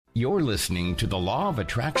You're listening to the Law of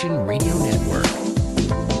Attraction Radio Network.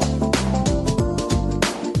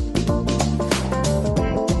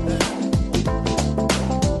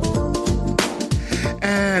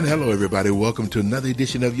 And hello, everybody. Welcome to another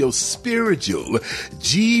edition of your spiritual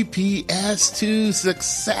GPS to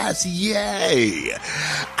success. Yay!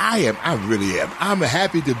 I really am. I'm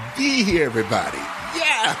happy to be here, everybody.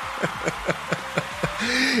 Yeah!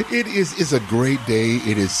 It's a great day.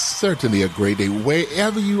 It is certainly a great day.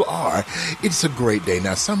 Wherever you are, it's a great day.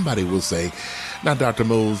 Now, somebody will say, now, Dr.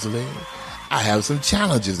 Mosley, I have some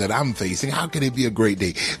challenges that I'm facing. How can it be a great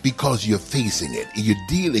day? Because you're facing it. You're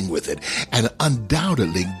dealing with it. And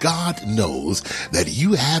undoubtedly, God knows that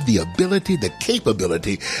you have the ability, the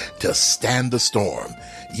capability to stand the storm.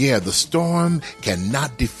 Yeah, the storm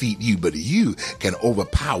cannot defeat you, but you can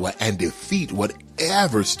overpower and defeat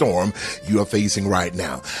whatever storm you are facing right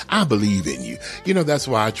now. I believe in you. You know, that's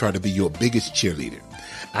why I try to be your biggest cheerleader.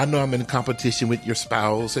 I know I'm in competition with your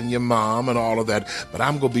spouse and your mom and all of that, but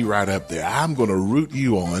I'm going to be right up there. I'm going to root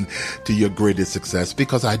you on to your greatest success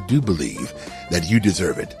because I do believe that you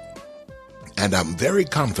deserve it. And I'm very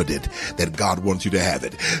confident that God wants you to have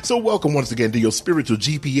it. So welcome once again to your spiritual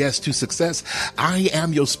GPS to success. I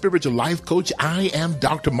am your spiritual life coach. I am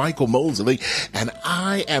Dr. Michael Mosley, and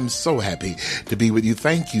I am so happy to be with you.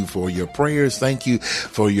 Thank you for your prayers. Thank you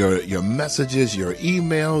for your messages, your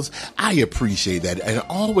emails. I appreciate that. And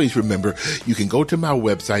always remember, you can go to my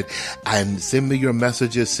website and send me your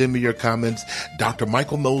messages, send me your comments,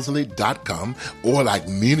 drmichaelmosley.com, or like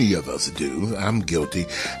many of us do. I'm guilty.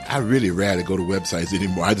 I really rarely go to websites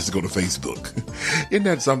anymore. I just go to Facebook. Isn't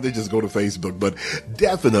that something? Just go to Facebook. But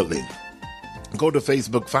definitely go to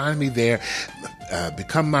Facebook, find me there,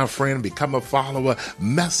 become my friend, become a follower,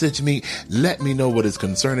 message me, let me know what is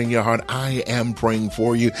concerning your heart. I am praying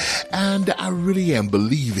for you, and I really am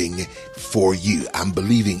believing for you. I'm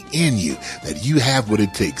believing in you that you have what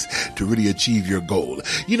it takes to really achieve your goal.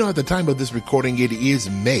 You know, at the time of this recording, it is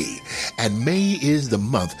May, and May is the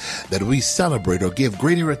month that we celebrate or give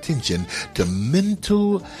greater attention to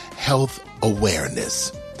mental health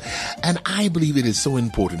awareness. And I believe it is so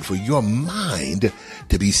important for your mind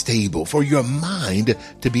to be stable, for your mind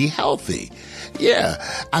to be healthy. Yeah,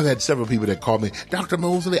 I've had several people that call me, Dr.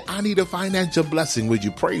 Mosley, I need a financial blessing. Would you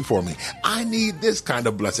pray for me? I need this kind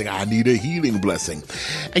of blessing. I need a healing blessing.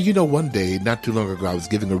 And you know, one day, not too long ago, I was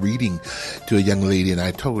giving a reading to a young lady, and I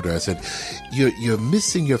told her, I said, you're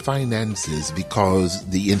missing your finances because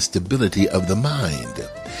the instability of the mind.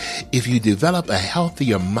 If you develop a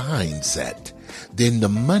healthier mindset, then the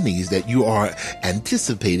monies that you are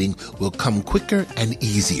anticipating will come quicker and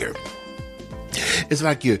easier. It's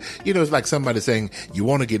like it's like somebody saying you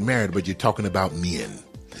want to get married, but you're talking about men.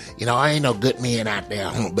 You know, I ain't no good man out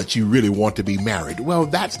there, but you really want to be married. Well,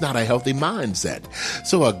 that's not a healthy mindset.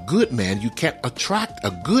 So a good man, you can't attract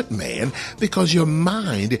a good man because your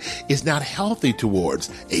mind is not healthy towards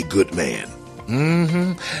a good man.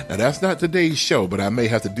 Now, that's not today's show, but I may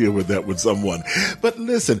have to deal with that with someone. But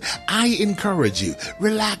listen, I encourage you,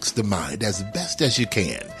 relax the mind as best as you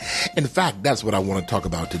can. In fact, that's what I want to talk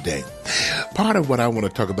about today. Part of what I want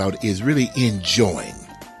to talk about is really enjoying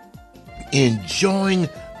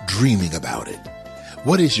dreaming about it.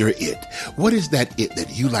 What is your it? What is that it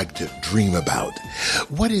that you like to dream about?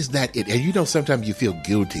 What is that it? And you know, sometimes you feel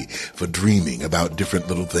guilty for dreaming about different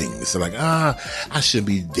little things. So like, I shouldn't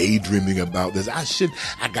be daydreaming about this. I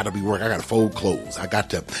gotta be working. I gotta fold clothes. I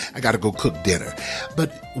gotta go cook dinner.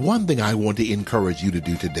 But one thing I want to encourage you to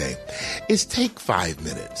do today is take 5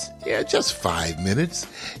 minutes. Yeah, just 5 minutes.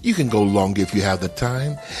 You can go longer if you have the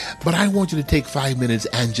time, but I want you to take 5 minutes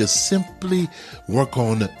and just simply work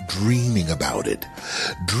on dreaming about it.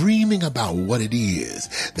 Dreaming about what it is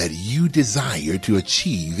that you desire to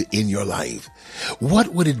achieve in your life.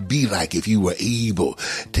 What would it be like if you were able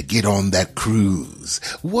to get on that cruise?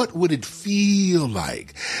 What would it feel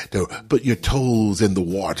like to put your toes in the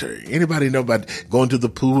water? Anybody know about going to the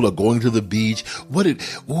pool or going to the beach? What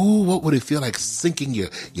would it feel like sinking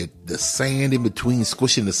the sand in between,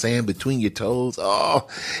 squishing the sand between your toes? Oh,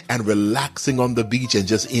 and relaxing on the beach and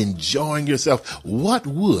just enjoying yourself. What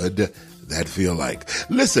would that feel like?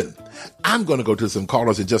 Listen, I'm going to go to some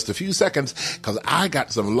callers in just a few seconds because I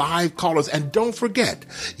got some live callers. And don't forget,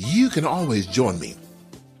 you can always join me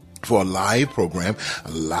for a live program,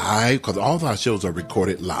 because all of our shows are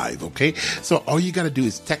recorded live, okay? So all you got to do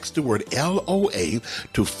is text the word LOA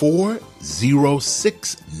to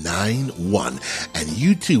 40691, and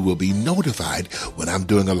you too will be notified when I'm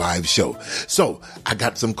doing a live show. So I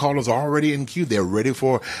got some callers already in queue. They're ready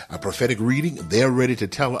for a prophetic reading. They're ready to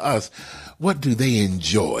tell us what do they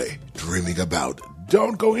enjoy dreaming about.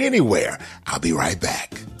 Don't go anywhere. I'll be right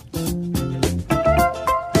back.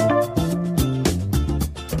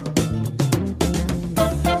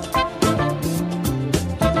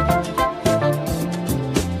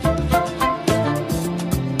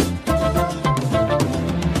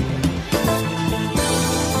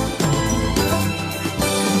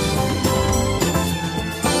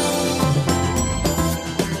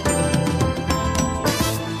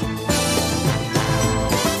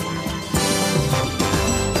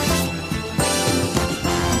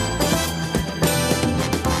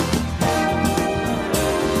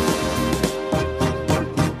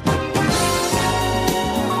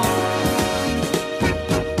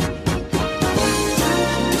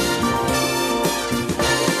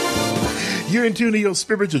 You're in tune to your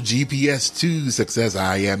spiritual GPS to success.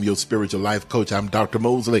 I am your spiritual life coach. I'm Dr.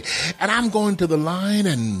 Mosley, and I'm going to the line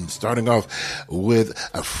and starting off with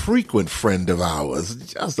a frequent friend of ours,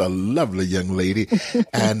 just a lovely young lady,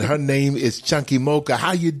 and her name is Chunky Mocha.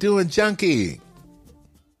 How you doing, Chunky?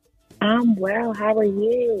 I'm well. How are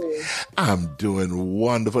you? I'm doing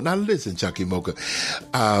wonderful. Now listen, Chunky Mocha.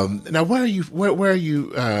 Now where are you? Where are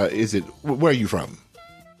you? Where are you from?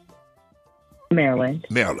 Maryland.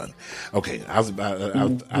 Maryland. Okay, I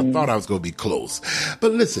thought I was going to be close,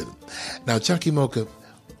 but listen. Now, Chunky Mocha,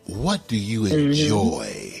 what do you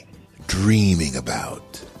enjoy dreaming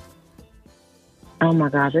about? Oh my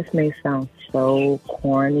God, this may sound so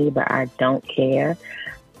corny, but I don't care.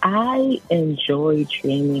 I enjoy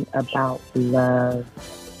dreaming about love.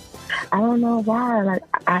 I don't know why. Like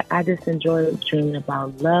I just enjoy dreaming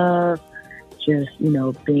about love. Just,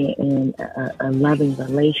 being in a loving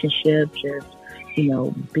relationship. Just,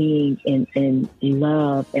 being in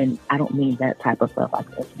love. And I don't mean that type of love, like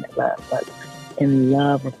intimate love, but in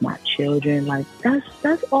love with my children. Like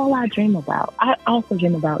that's all I dream about. I also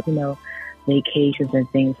dream about, vacations and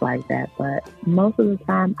things like that. But most of the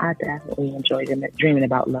time, I definitely enjoy dreaming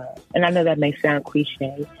about love. And I know that may sound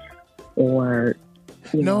cliche or...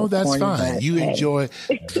 No, that's fine. You enjoy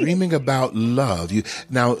dreaming about love.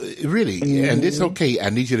 Now, really, and it's okay. I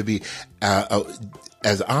need you to be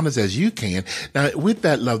as honest as you can. Now, with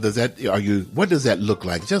that love, what does that look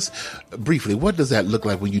like? Just briefly, what does that look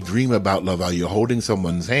like when you dream about love? Are you holding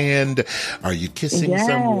someone's hand? Are you kissing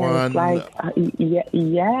someone?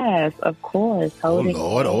 Yes, of course. Oh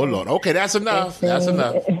Lord. Okay, that's enough. That's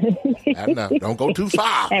enough. That's enough. Don't go too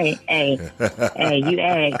far. Hey, you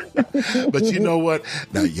asked. But you know what?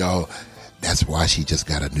 Now, y'all, that's why she just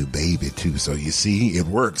got a new baby, too. So you see, it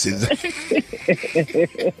works.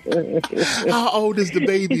 How old is the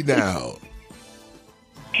baby now?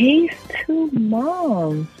 He's 2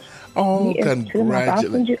 months. Oh,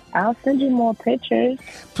 congratulations. I'll send you more pictures.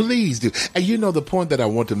 Please do. And the point that I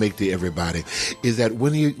want to make to everybody is that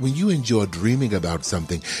when you enjoy dreaming about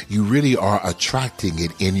something, you really are attracting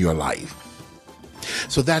it in your life.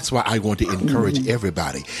 So that's why I want to encourage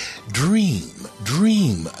everybody. Dream,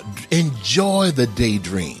 enjoy the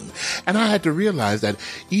daydream. And I had to realize that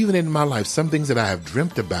even in my life, some things that I have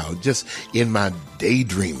dreamt about just in my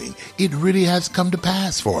daydreaming, it really has come to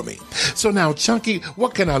pass for me. So now, Chunky,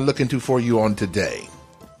 what can I look into for you on today?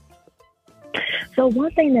 So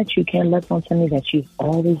one thing that you can look on to me that you've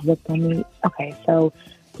always looked on me. Okay, so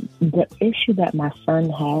the issue that my son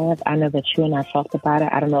has, I know that you and I talked about it.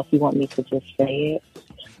 I don't know if you want me to just say it,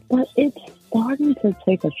 but it's starting to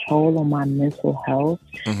take a toll on my mental health.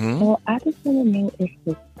 So I just want to know if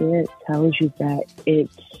the spirit tells you that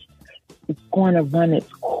it's going to run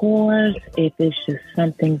its course, if it's just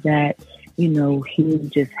something that, he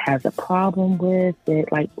just has a problem with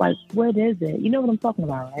it. Like what is it? You know what I'm talking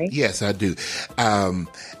about, right? Yes, I do. And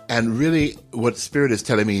really what spirit is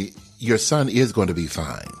telling me, your son is going to be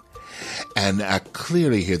fine. And I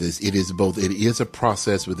clearly hear this. It is a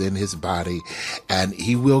process within his body and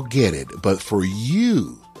he will get it. But for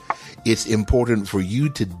you, it's important for you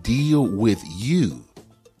to deal with you.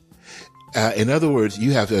 In other words,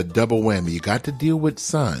 you have a double whammy. You got to deal with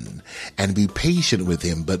son and be patient with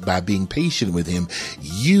him. But by being patient with him,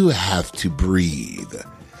 you have to breathe.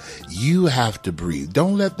 You have to breathe.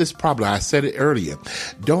 Don't let this problem, I said it earlier,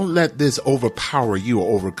 don't let this overpower you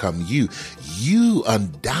or overcome you. You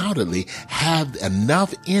undoubtedly have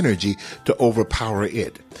enough energy to overpower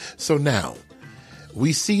it. So now,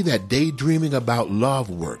 we see that daydreaming about love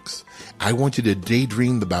works. I want you to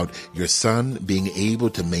daydream about your son being able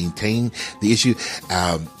to maintain the issue.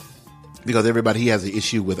 because he has an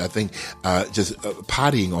issue with, I think, just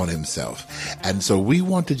pottying on himself. And so we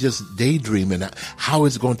want to just daydream and how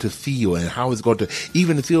it's going to feel and how it's going to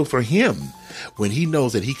even feel for him when he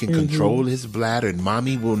knows that he can control his bladder and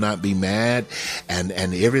mommy will not be mad and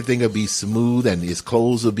everything will be smooth and his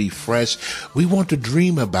clothes will be fresh. We want to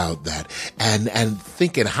dream about that and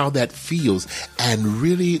thinking how that feels and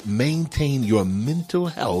really maintain your mental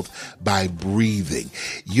health by breathing.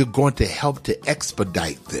 You're going to help to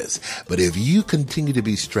expedite this. But if you continue to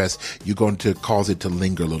be stressed, you're going to cause it to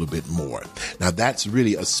linger a little bit more. Now, that's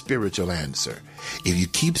really a spiritual answer. If you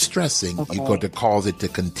keep stressing, you're going to cause it to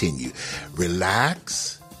continue.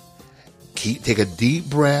 Relax, take a deep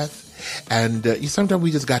breath. And sometimes we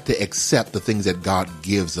just got to accept the things that God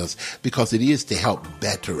gives us because it is to help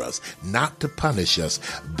better us, not to punish us,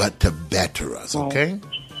 but to better us. Okay?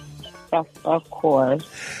 Of course.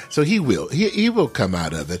 So he will come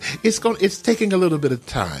out of it. It's taking a little bit of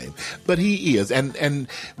time, but he is. And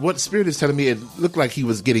what Spirit is telling me, it looked like he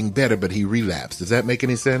was getting better, but he relapsed. Does that make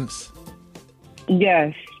any sense?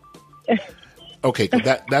 Yes. Okay,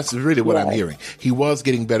 that's really what I'm hearing. He was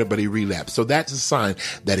getting better, but he relapsed. So that's a sign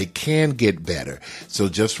that it can get better. So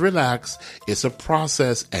just relax. It's a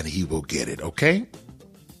process, and he will get it, okay?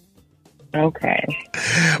 Okay.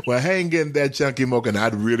 Well, hang in there, Chunky Mocha, and I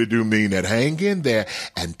really do mean that. Hang in there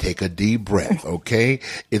and take a deep breath, okay?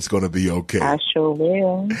 It's going to be okay. I sure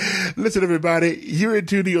will. Listen, everybody, you're in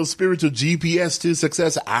tune to your spiritual GPS to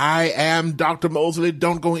success. I am Dr. Mosley.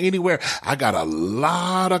 Don't go anywhere. I got a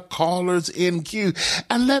lot of callers in queue.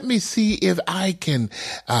 And let me see if I can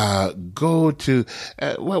go to,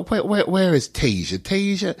 where is Tasia?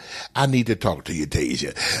 Tasia, I need to talk to you,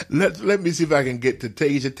 Tasia. Let me see if I can get to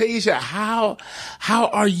Tasia. Tasia, how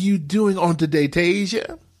are you doing on today,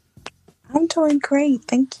 Tasia? I'm doing great.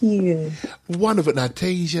 Thank you. Wonderful. Now,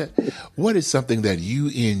 Tasia, what is something that you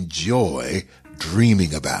enjoy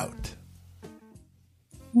dreaming about?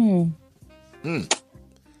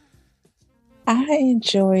 I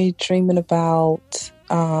enjoy dreaming about,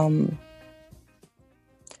 I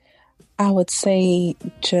would say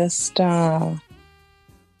just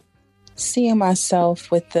seeing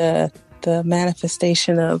myself with the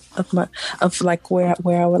manifestation of like where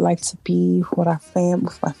I would like to be, with my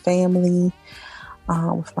family,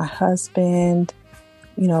 with my husband,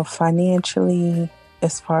 financially,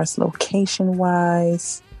 as far as location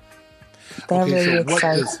wise. That really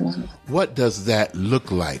excites me. What does that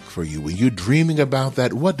look like for you? When you're dreaming about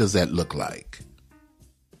that, what does that look like?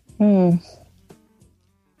 There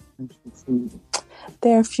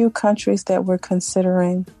are a few countries that we're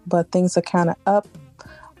considering, but things are kind of up.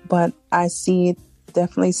 But I see it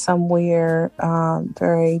definitely somewhere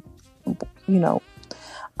very,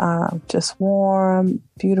 just warm,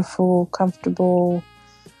 beautiful, comfortable.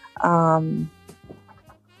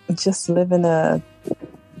 Just living a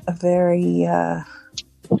very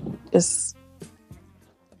just.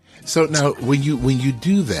 So now, when you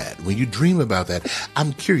do that, when you dream about that,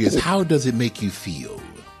 I'm curious, how does it make you feel?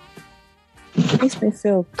 It makes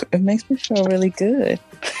me feel really good.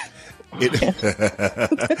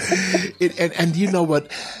 And you know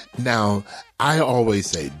what? Now, I always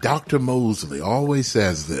say, Dr. Mosley always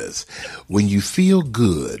says this: when you feel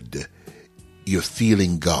good, you're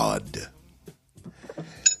feeling God.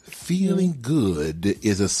 Feeling good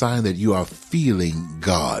is a sign that you are feeling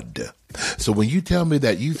God. So when you tell me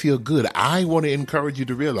that you feel good, I want to encourage you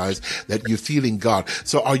to realize that you're feeling God.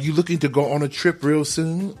 So are you looking to go on a trip real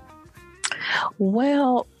soon?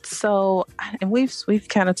 Well, so, and we've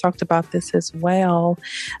kind of talked about this as well,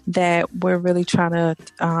 that we're really trying to,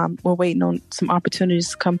 we're waiting on some opportunities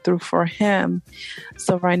to come through for him.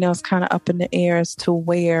 So right now it's kind of up in the air as to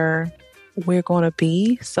where we're going to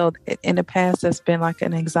be. So in the past, that's been like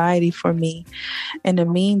an anxiety for me. In the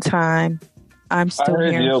meantime, I'm still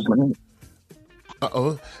here.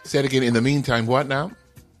 Uh-oh. Say it again. In the meantime, what now?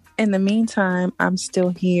 In the meantime, I'm still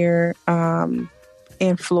here,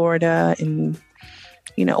 in Florida and,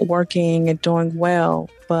 working and doing well,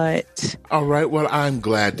 but. All right. Well, I'm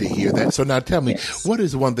glad to hear that. So now tell me, what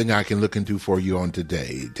is one thing I can look into for you on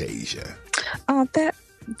today, Tasia?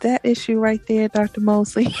 That issue right there, Dr.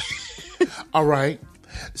 Mosley. All right.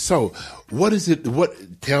 So what is it?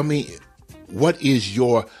 Tell me, what is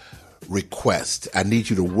your request? I need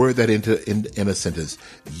you to word that in a sentence.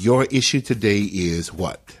 Your issue today is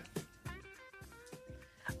what?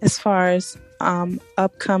 As far as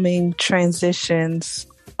upcoming transitions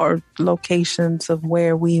or locations of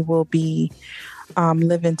where we will be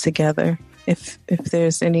living together, if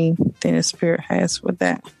there's anything the Spirit has with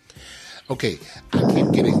that. Okay, I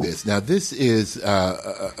keep getting this. Now, this is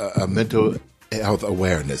a mental Health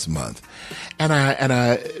Awareness Month. And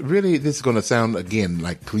I really, this is going to sound again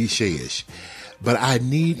like cliche-ish, but I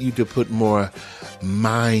need you to put more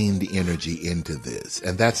mind energy into this.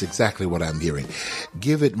 And that's exactly what I'm hearing.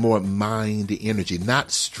 Give it more mind energy,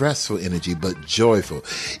 not stressful energy, but joyful.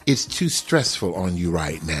 It's too stressful on you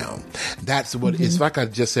right now. That's what it's like I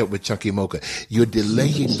just said with Chunky Mocha. You're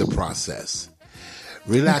delaying the process.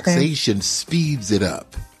 Relaxation speeds it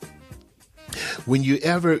up. When you're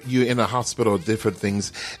in a hospital or different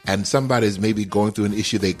things and somebody's maybe going through an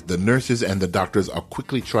issue, the nurses and the doctors are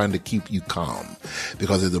quickly trying to keep you calm,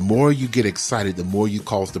 because the more you get excited, the more you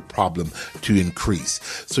cause the problem to increase.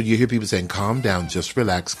 So you hear people saying, calm down, just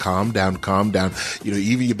relax, calm down, calm down.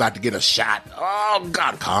 Even you're about to get a shot. Oh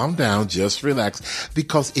God, calm down, just relax,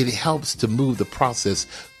 because it helps to move the process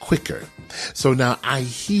quicker. So now I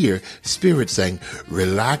hear Spirit saying,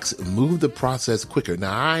 relax, move the process quicker.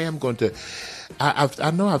 Now I am going to,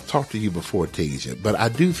 I know I've talked to you before, Tasia, but I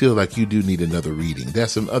do feel like you do need another reading.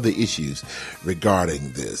 There's some other issues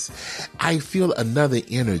regarding this. I feel another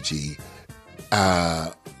energy,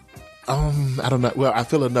 I don't know. Well, I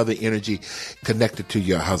feel another energy connected to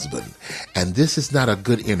your husband, and this is not a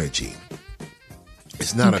good energy.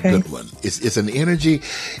 It's not a good one. It's an energy,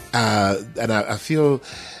 and I feel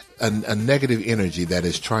a negative energy that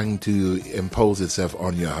is trying to impose itself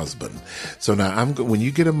on your husband. So now when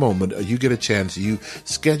you get a moment, or you get a chance, you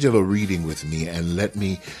schedule a reading with me and let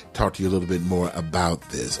me talk to you a little bit more about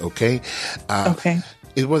this. Okay. Okay.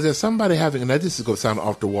 Was there somebody having, and this is going to sound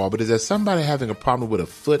off the wall, but is there somebody having a problem with a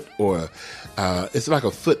foot, or it's like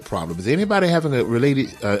a foot problem? Is anybody having a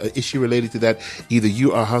issue related to that? Either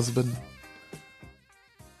you or husband?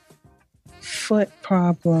 Foot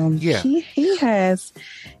problem. Yeah. He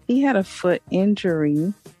had a foot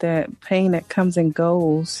injury, that pain that comes and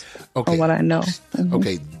goes. Okay. From what I know.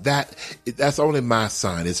 Okay, that's only my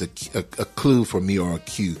sign. It's a clue for me, or a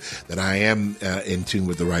cue that I am in tune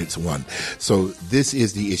with the right one. So this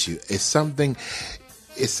is the issue. It's something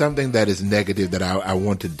that is negative that I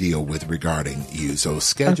want to deal with regarding you. So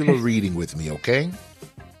schedule a reading with me, okay?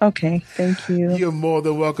 Okay, thank you. You're more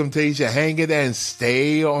than welcome, Tasia. Hang it and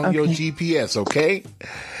stay on your GPS, okay?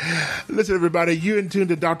 Listen, everybody, you're in tune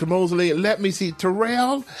to Dr. Mosley. Let me see.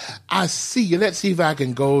 Terrell, I see you. Let's see if I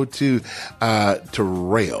can go to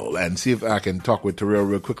Terrell and see if I can talk with Terrell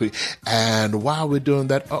real quickly. And while we're doing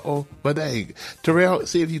that, but hey, Terrell,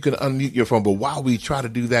 see if you can unmute your phone. But while we try to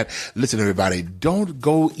do that, listen, everybody, don't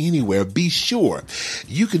go anywhere. Be sure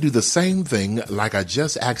you can do the same thing like I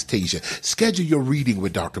just asked Tasia. Schedule your reading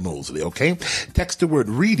with Dr. Mosley, okay? Text the word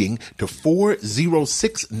reading to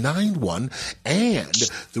 40691, and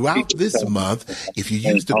throughout this month, if you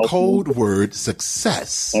use the code word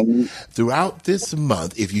success,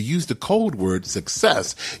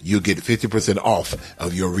 you'll get 50% off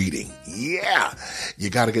of your reading. Yeah. You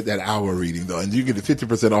got to get that hour reading though, and you get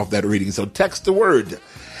 50% off that reading. So text the word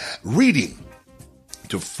reading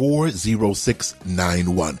to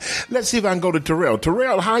 40691. Let's see if I can go to Terrell.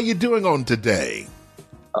 Terrell, how are you doing on today?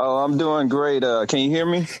 Oh, I'm doing great. Can you hear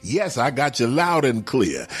me? Yes, I got you loud and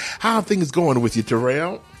clear. How are things going with you,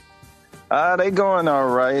 Terrell? They going all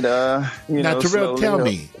right. Now, Terrell,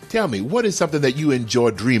 slowly, tell me, what is something that you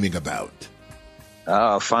enjoy dreaming about?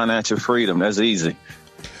 Financial freedom. That's easy.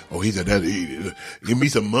 Oh, he said that easy. Give me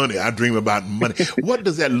some money. I dream about money. What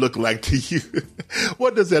does that look like to you?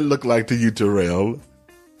 What does that look like to you, Terrell?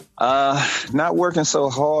 Not working so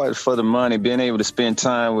hard for the money, being able to spend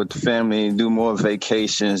time with the family, do more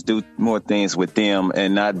vacations, do more things with them,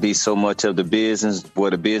 and not be so much of the business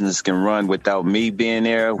where the business can run without me being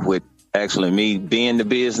there, with actually me being the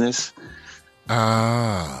business.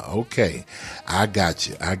 Okay. I got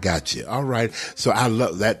you. All right. So I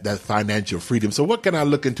love that financial freedom. So what can I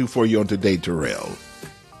look into for you on today, Terrell?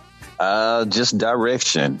 Just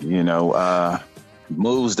direction,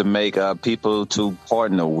 moves to make, people to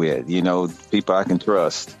partner with, people I can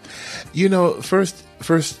trust.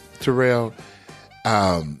 First, Terrell,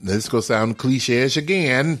 this is going to sound cliche-ish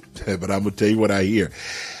again, but I'm going to tell you what I hear.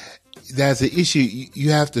 There's an issue.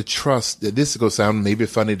 You have to trust that. This is going to sound maybe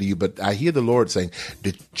funny to you, but I hear the Lord saying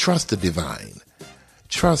to trust the divine,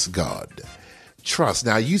 trust God, trust.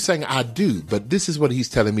 Now you saying I do, but this is what he's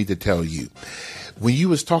telling me to tell you. When you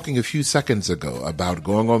was talking a few seconds ago about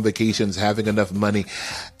going on vacations, having enough money,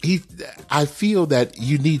 I feel that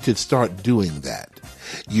you need to start doing that.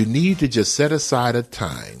 You need to just set aside a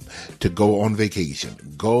time to go on vacation.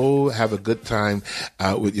 Go have a good time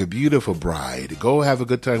with your beautiful bride. Go have a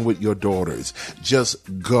good time with your daughters. Just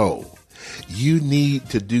go. You need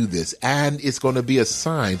to do this, and it's going to be a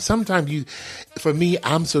sign. Sometimes for me,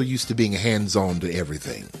 I'm so used to being hands-on to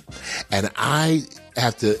everything, and I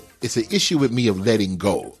it's an issue with me of letting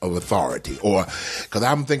go of authority, or because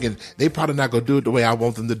I'm thinking they probably not going to do it the way I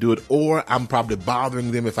want them to do it, or I'm probably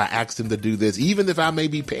bothering them if I ask them to do this, even if I may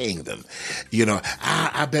be paying them.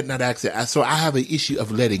 I bet not ask it. So I have an issue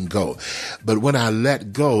of letting go. But when I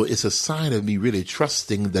let go, it's a sign of me really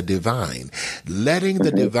trusting the divine, letting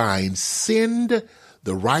the divine send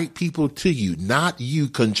the right people to you, not you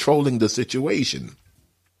controlling the situation.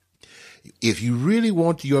 If you really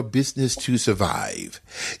want your business to survive,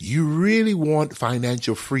 you really want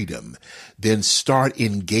financial freedom, then start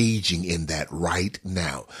engaging in that right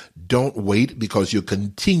now. Don't wait, because you'll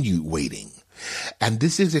continue waiting. And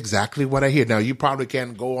this is exactly what I hear. Now, you probably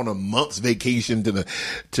can't go on a month's vacation to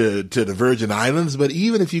the Virgin Islands, but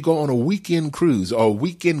even if you go on a weekend cruise or a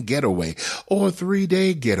weekend getaway or a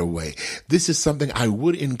 3-day getaway, this is something I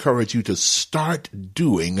would encourage you to start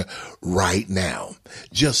doing right now.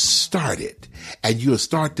 Just start it, and you'll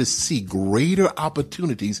start to see greater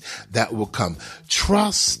opportunities that will come.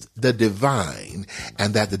 Trust the divine,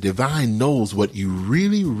 and that the divine knows what you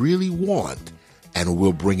really, really want, and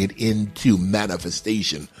will bring it into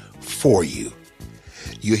manifestation for you.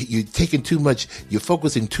 You're taking too much, you're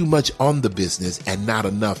focusing too much on the business and not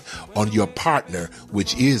enough on your partner,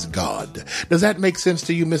 which is God. Does that make sense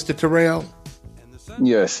to you, Mr. Terrell?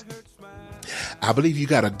 Yes. I believe you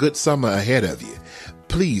got a good summer ahead of you.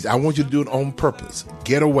 Please, I want you to do it on purpose.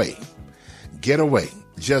 Get away. Get away.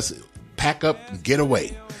 Just pack up and get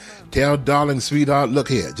away. Tell darling, sweetheart, look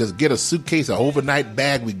here, just get a suitcase, an overnight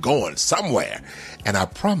bag, we going somewhere. And I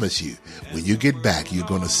promise you, when you get back, you're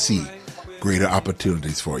going to see greater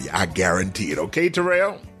opportunities for you. I guarantee it. Okay,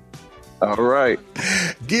 Terrell? All right.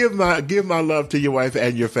 Give my love to your wife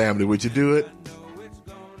and your family. Would you do it?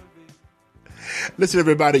 Listen,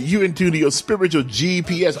 everybody, you in tune to your spiritual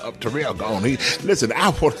GPS. Terrell gone. Listen, I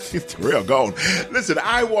want to see Terrell gone. Listen,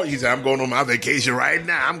 he said, I'm going on my vacation right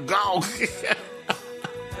now. I'm gone.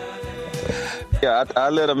 Yeah, I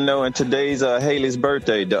let them know. And today's Haley's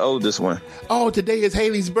birthday, the oldest one. Oh, today is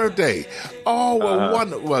Haley's birthday. Oh,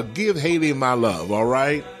 well, well, give Haley my love, all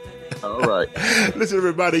right? All right. Listen,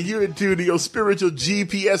 everybody, you're in tune to your spiritual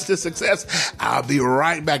GPS to success. I'll be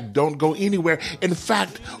right back. Don't go anywhere. In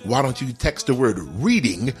fact, why don't you text the word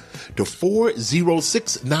reading to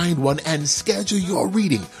 40691 and schedule your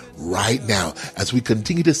reading right now as we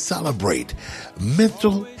continue to celebrate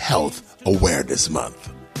Mental Health Awareness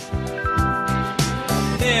Month.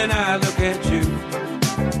 Then I look at you,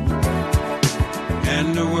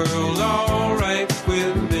 and the world's all right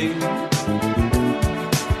with me.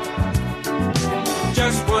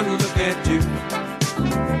 Just one look at you,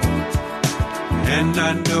 and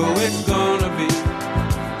I know it's gonna be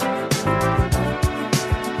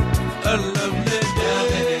a lovely day.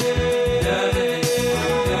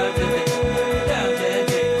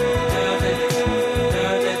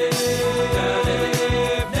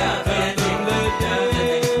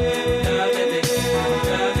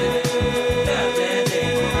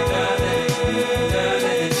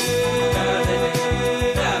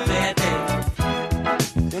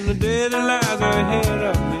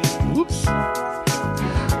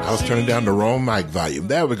 I was turning down the wrong mic volume.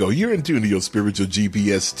 There we go. You're in tune to your spiritual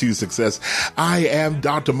GPS to success. I am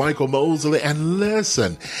Dr. Michael Mosley, and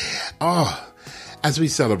listen, as we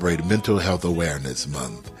celebrate Mental Health Awareness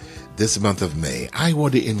Month, this month of May, I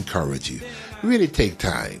want to encourage you, really take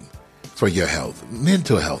time for your health,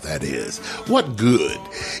 mental health, that is. What good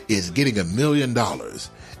is getting $1 million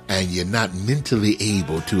and you're not mentally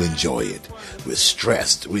able to enjoy it? We're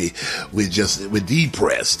stressed. We're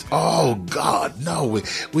depressed. Oh God, no,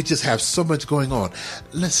 we just have so much going on.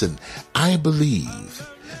 Listen, I believe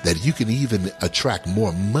that you can even attract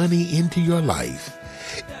more money into your life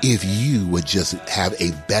if you would just have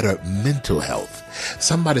a better mental health.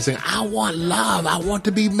 Somebody saying, I want love, I want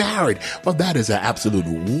to be married. Well, that is an absolute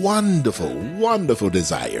wonderful, wonderful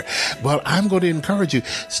desire. But I'm going to encourage you,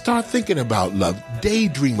 start thinking about love,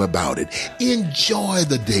 daydream about it, enjoy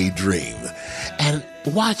the daydream, and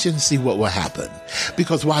watch and see what will happen.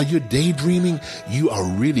 Because while you're daydreaming, you are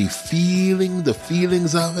really feeling the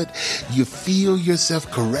feelings of it. You feel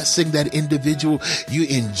yourself caressing that individual. You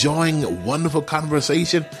enjoying a wonderful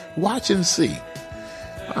conversation. Watch and see.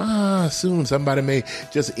 Soon somebody may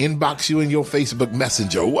just inbox you in your Facebook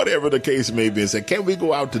Messenger, whatever the case may be, and say, can we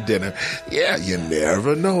go out to dinner? Yeah, you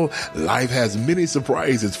never know. Life has many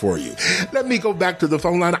surprises for you. Let me go back to the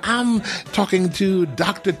phone line. I'm talking to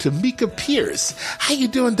Dr. Tamika Pierce. How you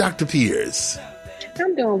doing, Dr. Pierce?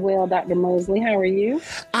 I'm doing well, Dr. Mosley. How are you?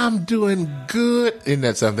 I'm doing good. Isn't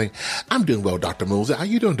that something? I'm doing well, Dr. Mosley. How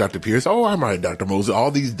you doing, Dr. Pierce? Oh, I'm all right, Dr. Mosley. All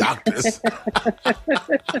these doctors.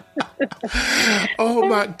 Oh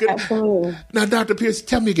my goodness. Absolutely. Now, Dr. Pierce,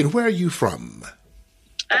 tell me again, where are you from?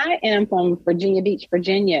 I am from Virginia Beach,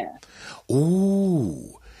 Virginia.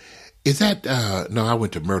 Ooh. Is that, no, I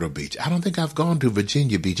went to Myrtle Beach. I don't think I've gone to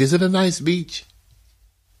Virginia Beach. Is it a nice beach?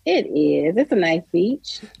 It is. It's a nice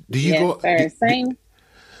beach. Do you yes, go? Sir. Same.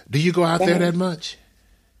 Do you go out Go there ahead. that much?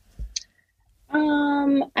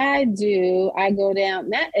 I do. I go down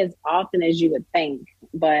not as often as you would think,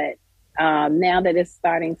 but now that it's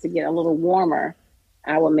starting to get a little warmer,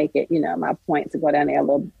 I will make it, my point to go down there a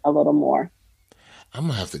little more. I'm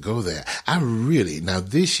gonna have to go there. Now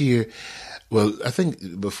this year, well, I think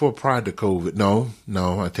prior to COVID,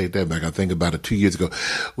 no, I take that back. I think about it 2 years ago.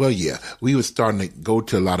 Well, yeah, we were starting to go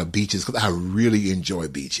to a lot of beaches because I really enjoy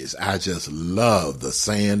beaches. I just love the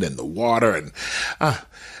sand and the water. And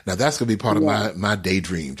now that's going to be part of my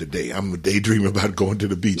daydream today. I'm daydreaming about going to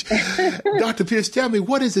the beach. Dr. Pierce, tell me,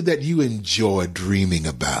 what is it that you enjoy dreaming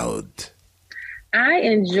about? I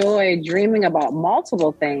enjoy dreaming about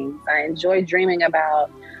multiple things. I enjoy dreaming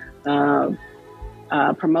about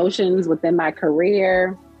promotions within my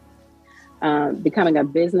career, becoming a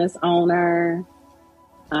business owner,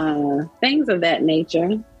 things of that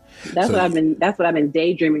nature. That's what I've been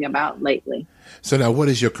daydreaming about lately. So now, what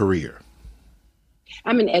is your career?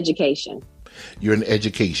 I'm in education. You're in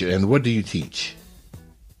education, and what do you teach?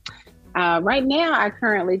 Right now, I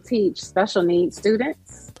currently teach special needs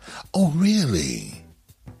students. Oh, really?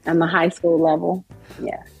 On the high school level.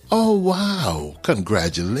 Yeah. Oh, wow.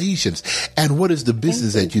 Congratulations. And what is the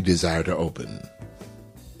business that you desire to open?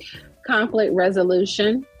 Conflict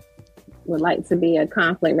resolution. Would like to be a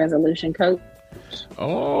conflict resolution coach.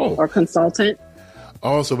 Oh. Or consultant.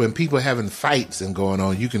 Also, when people are having fights and going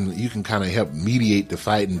on, you can kind of help mediate the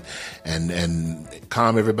fight and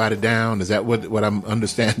calm everybody down. Is that what I'm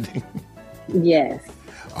understanding? Yes.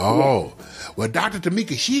 Oh, well, Dr.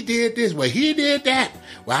 Tamika, she did this. Well, he did that.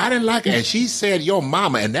 Well, I didn't like it. And she said, your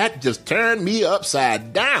mama, and that just turned me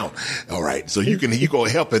upside down. All right. So you go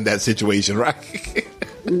help in that situation, right?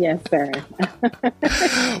 Yes, sir.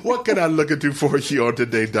 What can I look into for you on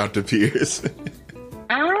today, Dr. Pierce?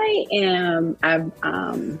 I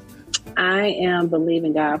am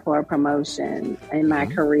believing God for a promotion in my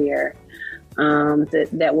career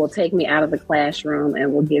that will take me out of the classroom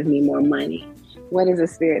and will give me more money. What is the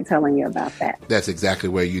Spirit telling you about that? That's exactly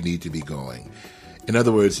where you need to be going. In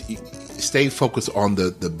other words, stay focused on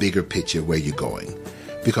the bigger picture where you're going.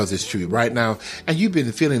 Because it's true right now, and you've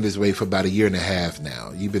been feeling this way for about 1.5 years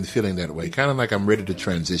now. You've been feeling that way, kind of like I'm ready to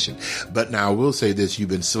transition. But now I will say this, you've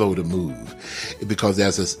been slow to move because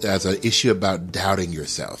there's an issue about doubting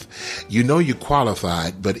yourself. You know you're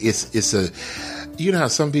qualified, but it's you know how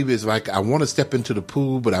some people is like, I want to step into the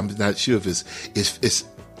pool, but I'm not sure if it's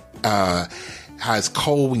how it's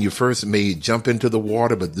cold when you first may jump into the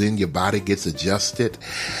water, but then your body gets adjusted.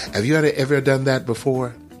 Have you ever done that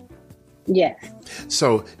before? Yes.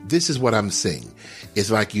 So this is what I'm saying.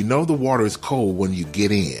 It's like, the water is cold when you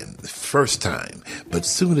get in the first time, but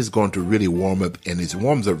soon it's going to really warm up, and it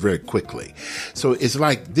warms up very quickly. So it's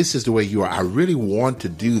like, this is the way you are. I really want to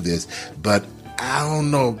do this, but I don't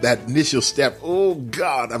know, that initial step, oh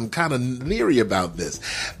God, I'm kind of leery about this.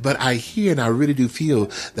 But I hear and I really do feel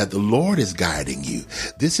that the Lord is guiding you.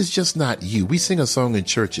 This is just not you. We sing a song in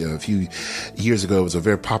church a few years ago. It was a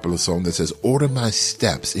very popular song that says, order my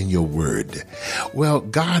steps in your word. Well,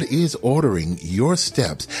 God is ordering your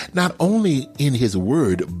steps, not only in his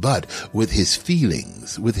word, but with his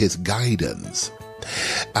feelings, with his guidance.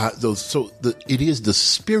 It is the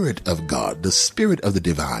Spirit of God, the Spirit of the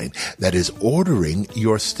divine that is ordering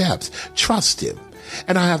your steps. Trust him.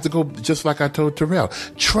 And I have to go just like I told Terrell,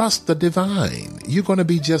 trust the divine. You're going to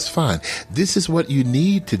be just fine. This is what you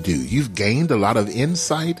need to do. You've gained a lot of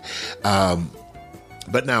insight.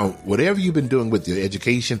 But now, whatever you've been doing with your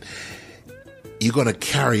education, you're going to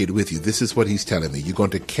carry it with you. This is what he's telling me. You're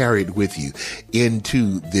going to carry it with you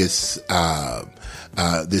into this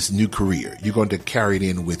new career. You're going to carry it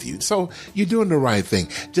in with you. So you're doing the right thing.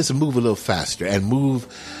 Just move a little faster and move.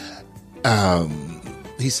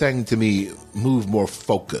 He's saying to me, move more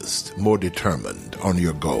focused, more determined on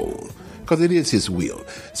your goal, because it is his will.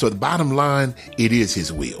 So the bottom line, it is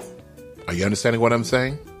his will. Are you understanding what I'm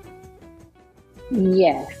saying?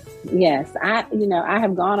 Yes. I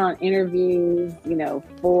have gone on interviews,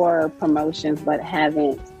 for promotions, but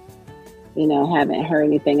haven't heard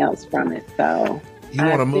anything else from it. So you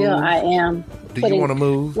want to move? I am. Do you want to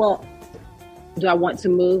move? Well, do I want to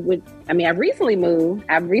move? I've recently moved.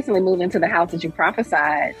 I've recently moved into the house that you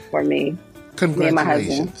prophesied for me. Congratulations. Me and my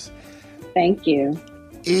husband. Thank you.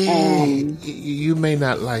 You may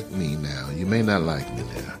not like me now. You may not like me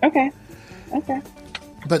now. Okay.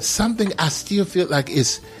 But something I still feel like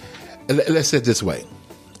is, let's say it this way,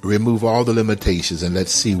 remove all the limitations and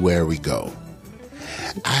let's see where we go.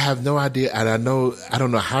 I have no idea, and I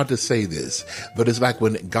don't know how to say this, but it's like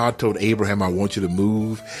when God told Abraham, I want you to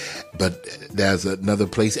move, but there's another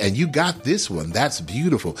place, and you got this one. That's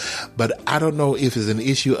beautiful. But I don't know if it's an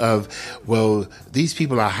issue of, well, these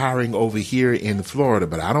people are hiring over here in Florida,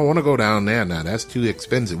 but I don't want to go down there now. That's too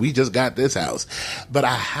expensive. We just got this house. But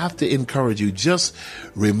I have to encourage you, just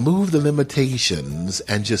remove the limitations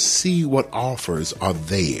and just see what offers are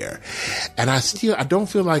there. And I don't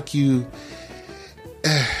feel like you...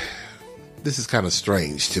 this is kind of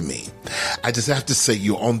strange to me. I just have to say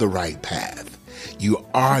you're on the right path. You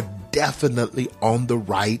are definitely on the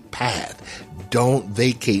right path. Don't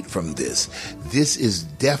vacate from this. This is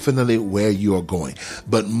definitely where you are going.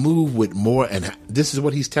 But move with more, and this is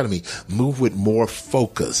what he's telling me, move with more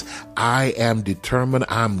focus. I am determined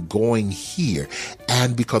I'm going here,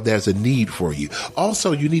 and because there's a need for you.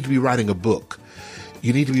 Also, you need to be writing a book.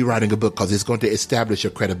 You need to be writing a book because it's going to establish your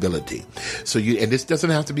credibility. And this doesn't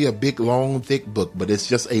have to be a big, long, thick book, but it's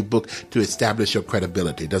just a book to establish your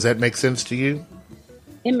credibility. Does that make sense to you?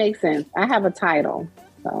 It makes sense. I have a title,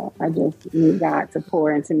 so I just need God to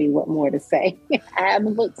pour into me what more to say. I have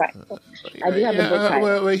a book title. I do have a book title.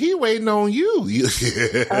 Well, he waiting on you.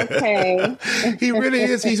 Okay. He really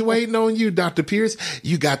is. He's waiting on you, Dr. Pierce.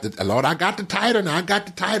 You got the, Lord, I got the title now. I got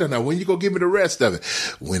the title now. When you go give me the rest of it?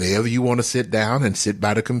 Whenever you want to sit down and sit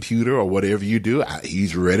by the computer or whatever you do,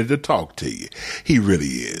 he's ready to talk to you. He really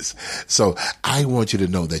is. So I want you to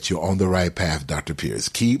know that you're on the right path, Dr. Pierce.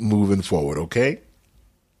 Keep moving forward, okay?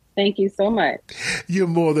 Thank you so much. You're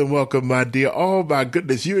more than welcome, my dear. Oh, my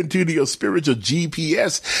goodness. You're into your spiritual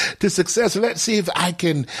GPS to success. Let's see if I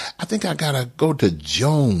think I got to go to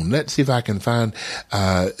Joan. Let's see if I can find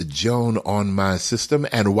Joan on my system.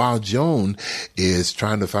 And while Joan is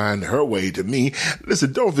trying to find her way to me,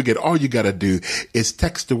 listen, don't forget, all you got to do is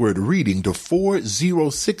text the word reading to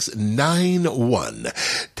 40691.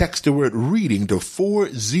 Text the word reading to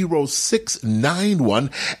 40691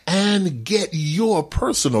 and get your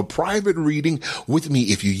personal private reading with me.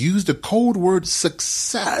 If you use the code word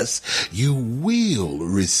success, you will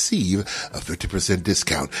receive a 50%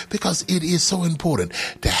 discount because it is so important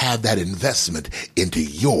to have that investment into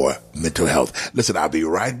your mental health. Listen, I'll be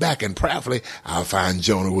right back, and prayerfully, I'll find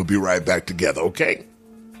Jonah. We'll be right back together, okay?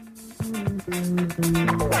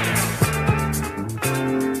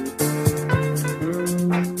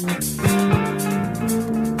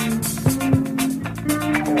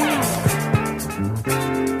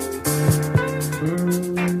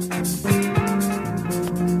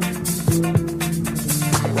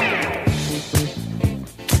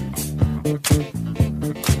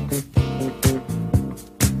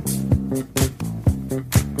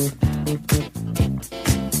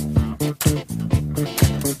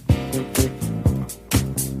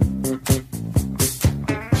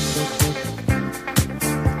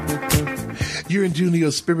 You're in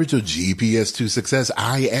Junior's Spiritual GPS to Success.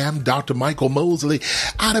 I am Dr. Michael Mosley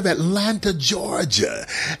out of Atlanta, Georgia.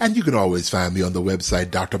 And you can always find me on the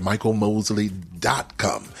website,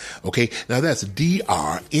 drmichaelmosley.com. Okay, now that's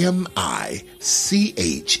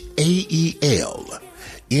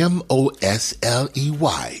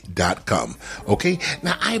DRMICHAEL.com. Okay,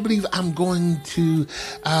 now I believe I'm going to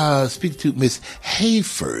speak to Miss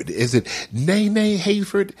Hayford. Is it Nene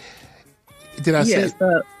Hayford? Did I say?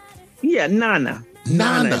 Yeah, Nana.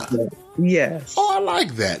 Nana. Yes. Oh, I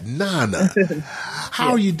like that. Nana. How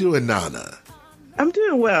are you doing, Nana? I'm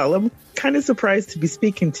doing well. I'm kind of surprised to be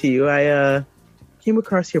speaking to you. I came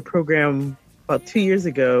across your program about 2 years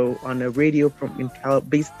ago on a radio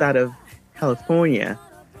based out of California.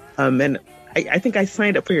 And I think I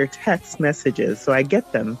signed up for your text messages, so I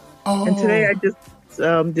get them. Oh. And today I just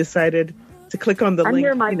decided to click on the link.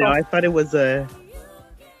 Here, Michael. I thought it was a...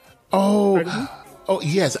 Oh,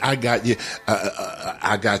 yes, I got you.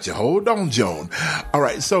 I got you. Hold on, Joan. All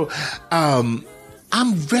right. So, I'm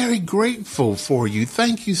very grateful for you.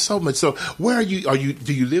 Thank you so much. So where are you?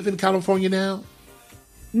 Do you live in California now?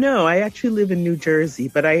 No, I actually live in New Jersey,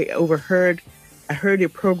 but I heard your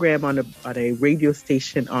program on a radio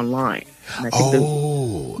station online. And I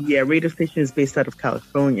think radio station is based out of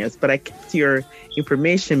California, but I kept your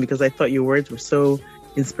information because I thought your words were so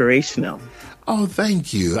inspirational. Oh,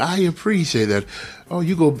 thank you. I appreciate that. Oh,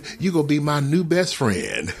 you go be my new best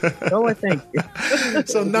friend. Oh, I thank you.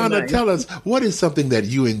 So, Nana, nice. Tell us, what is something that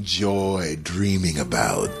you enjoy dreaming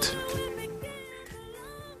about?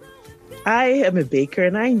 I am a baker,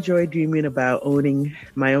 and I enjoy dreaming about owning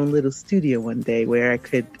my own little studio one day where I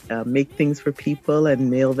could make things for people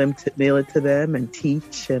and mail it to them and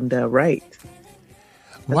teach and write.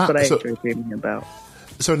 That's what I enjoy dreaming about.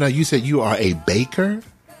 So now you said you are a baker?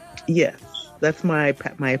 Yes, that's my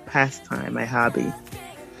pastime, my hobby.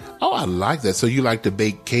 Oh, I like that. So you like to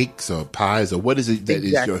bake cakes or pies, or what is it that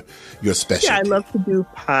is your specialty? Yeah, I love to do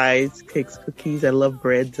pies, cakes, cookies. I love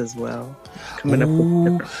breads as well. Coming up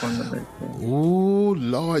with different ornaments. Oh,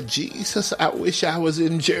 Lord Jesus, I wish I was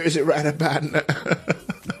in Jersey right about now.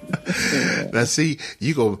 Now, see,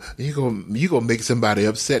 you go make somebody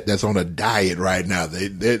upset that's on a diet right now.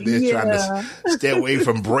 They're trying to stay away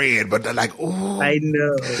from bread, but they're like, oh, I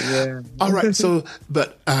know. Yeah. All right. So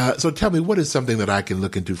tell me, what is something that I can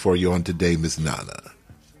look into for you on today, Miss Nana?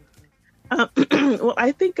 Well,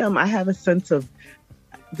 I think I have a sense of,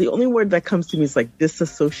 the only word that comes to me is like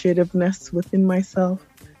disassociativeness within myself,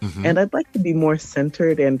 and I'd like to be more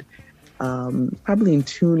centered and probably in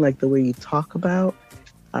tune, like the way you talk about.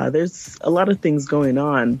 There's a lot of things going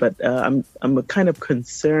on, but I'm kind of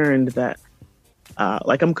concerned that,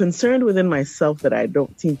 I'm concerned within myself that I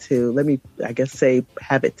don't seem to,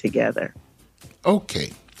 have it together.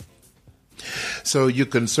 Okay. So you're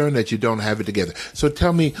concerned that you don't have it together. So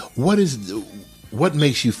tell me, what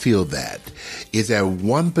makes you feel that? Is there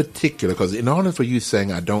one particular, because in order for you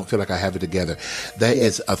saying, I don't feel like I have it together, there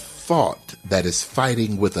is a thought that is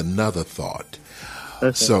fighting with another thought.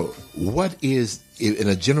 Okay. So what is, in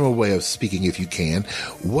a general way of speaking, if you can,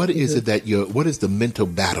 what is it that what is the mental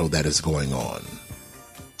battle that is going on?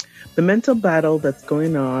 The mental battle that's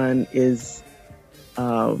going on is,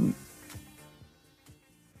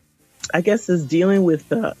 is dealing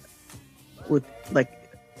with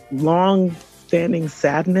long-standing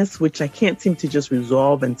sadness, which I can't seem to just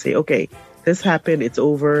resolve and say, okay, this happened, it's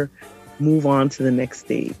over, move on to the next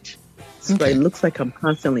stage. So it looks like I'm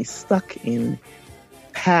constantly stuck in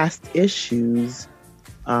past issues,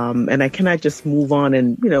 and I cannot just move on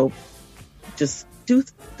and just do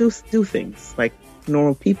things like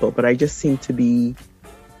normal people. But I just seem to be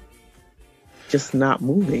just not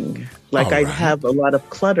moving. I have a lot of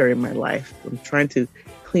clutter in my life. I'm trying to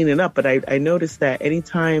clean it up, but I noticed that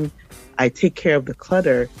anytime I take care of the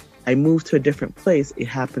clutter, I move to a different place, it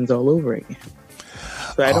happens all over again.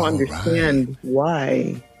 So I don't understand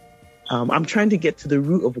why. I'm trying to get to the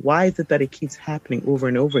root of why is it that it keeps happening over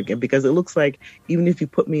and over again? Because it looks like even if you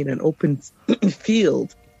put me in an open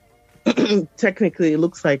field, technically it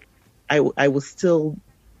looks like I will still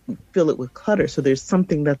fill it with clutter. So there's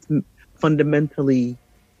something that's fundamentally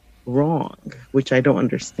wrong, which I don't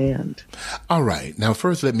understand. All right. Now,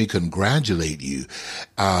 first, let me congratulate you.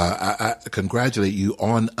 I congratulate you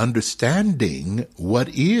on understanding what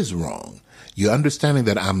is wrong. You're understanding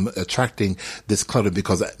that I'm attracting this clutter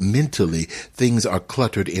because mentally things are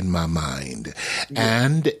cluttered in my mind. Yeah.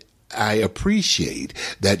 And I appreciate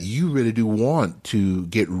that you really do want to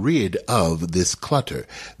get rid of this clutter.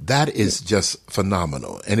 That is just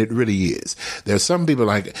phenomenal. And it really is. There's some people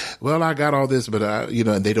like, well, I got all this, but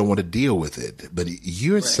and they don't want to deal with it. But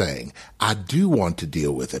you're saying, I do want to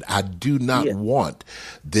deal with it. I do not want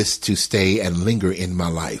this to stay and linger in my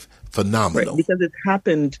life. Phenomenal. Right, because it's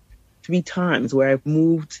happened 3 times where I've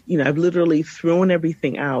moved, I've literally thrown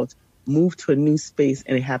everything out, moved to a new space,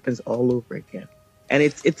 and it happens all over again. And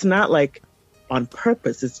it's not like on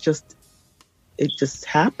purpose. It just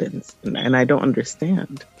happens. And I don't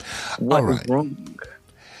understand what is wrong.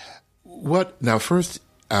 Now, first,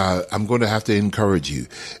 I'm going to have to encourage you.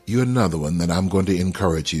 You're another one that I'm going to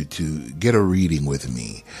encourage you to get a reading with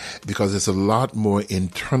me, because there's a lot more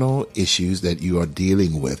internal issues that you are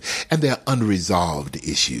dealing with, and they're unresolved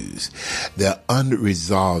issues. They're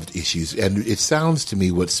unresolved issues. And it sounds to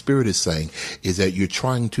me what Spirit is saying is that you're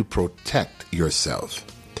trying to protect yourself.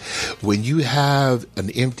 When you have an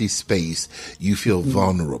empty space, you feel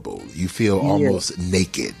vulnerable. You feel almost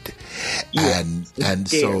naked.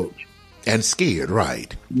 And scared,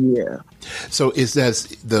 right? Yeah. So is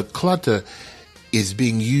that the clutter is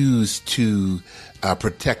being used to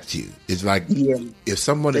protect you? It's like if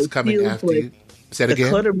someone is coming after you. Say it again.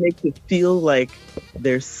 The clutter makes it feel like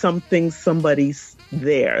there's somebody's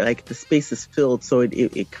there, like the space is filled. So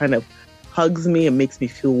it kind of hugs me and makes me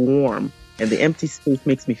feel warm. And the empty space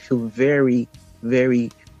makes me feel very,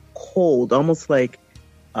 very cold, almost like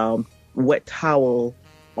wet towel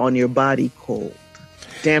on your body cold.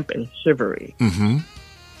 Damp and shivery. Mm-hmm.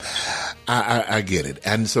 I get it.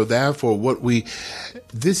 And so therefore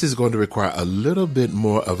this is going to require a little bit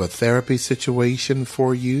more of a therapy situation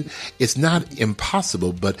for you. It's not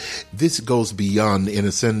impossible, but this goes beyond, in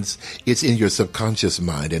a sense, it's in your subconscious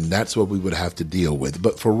mind, and that's what we would have to deal with.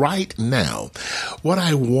 But for right now, what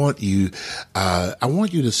I want you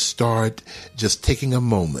to start just taking a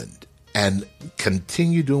moment and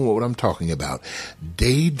continue doing what I'm talking about,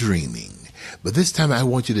 daydreaming. But this time I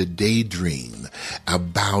want you to daydream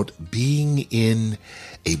about being in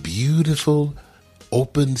a beautiful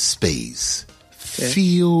open space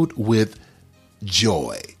filled with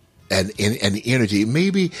joy and energy.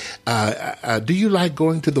 Maybe, do you like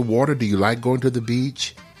going to the water? Do you like going to the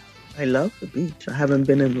beach? I love the beach. I haven't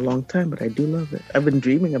been in a long time, but I do love it. I've been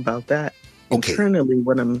dreaming about that. Okay. Internally,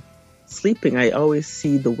 when I'm sleeping, I always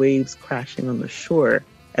see the waves crashing on the shore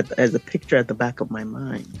as a picture at the back of my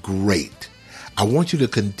mind. Great. I want you to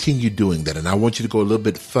continue doing that, and I want you to go a little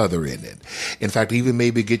bit further in it. In fact, even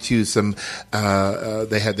maybe get you some,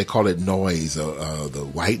 they call it noise, the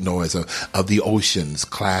white noise of the oceans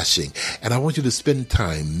clashing. And I want you to spend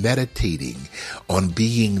time meditating on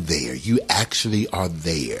being there. You actually are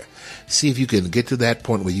there. See if you can get to that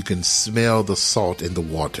point where you can smell the salt in the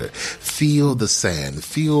water, feel the sand,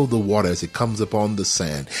 feel the water as it comes upon the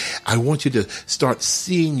sand. I want you to start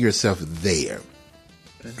seeing yourself there.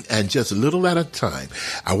 And just a little at a time,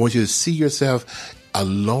 I want you to see yourself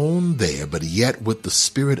alone there, but yet with the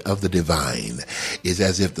spirit of the divine. Is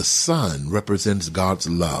as if the sun represents God's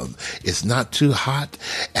love. It's not too hot,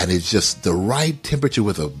 and it's just the right temperature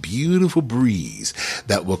with a beautiful breeze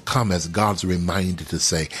that will come as God's reminder to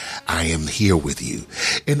say, I am here with you.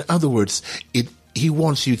 In other words, he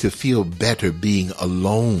wants you to feel better being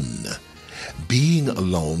alone. Being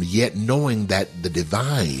alone, yet knowing that the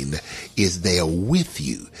divine is there with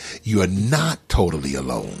you. You are not totally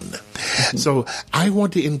alone. So I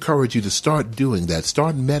want to encourage you to start doing that.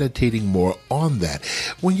 Start meditating more on that.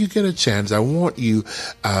 When you get a chance, I want you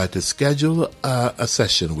to schedule a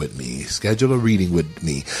session with me. Schedule a reading with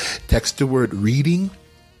me. Text the word reading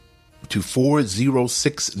to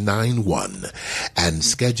 40691 and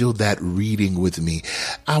schedule that reading with me.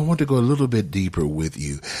 I want to go a little bit deeper with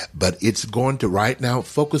you, but it's going to right now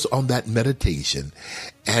focus on that meditation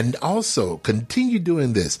and also continue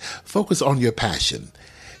doing this. Focus on your passion.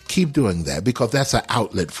 Keep doing that because that's an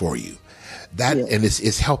outlet for you. And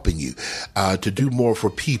it's helping you to do more for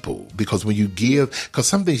people, because when you give, because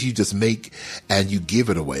some things you just make and you give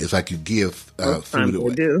it away. It's like you give food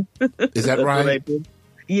away. Is that right? What I do.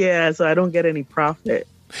 Yeah, so I don't get any profit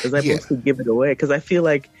because I mostly give it away, because I feel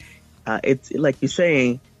like it's like you're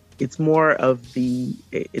saying, it's more of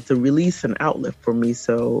it's a release and outlet for me.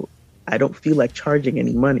 So I don't feel like charging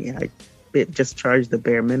any money. I just charge the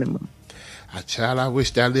bare minimum. Child, I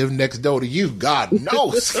wished I lived next door to you. God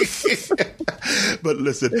knows. But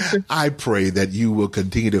listen, I pray that you will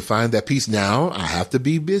continue to find that peace. Now, I have to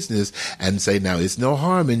be business and say, now, it's no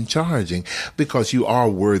harm in charging, because you are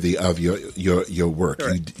worthy of your work.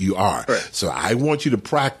 Correct. You are. Correct. So I want you to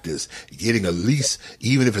practice getting at least,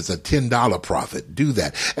 even if it's a $10 profit, do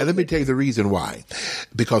that. And let me tell you the reason why.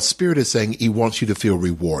 Because Spirit is saying he wants you to feel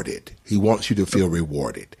rewarded. He wants you to feel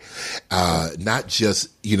rewarded. Not just,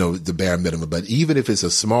 the bare minimum, but even if it's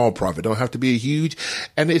a small profit, don't have to be a huge,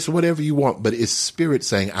 and it's whatever you want, but it's Spirit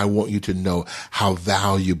saying, I want you to know how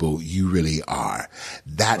valuable you really are.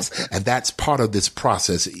 That's part of this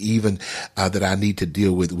process, even that I need to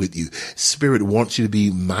deal with you. Spirit wants you to be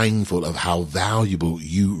mindful of how valuable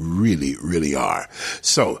you really, really are.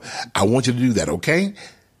 So I want you to do that, okay?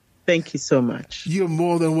 Thank you so much. You're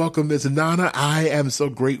more than welcome, Ms. Nana. I am so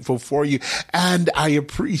grateful for you, and I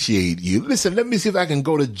appreciate you. Listen, let me see if I can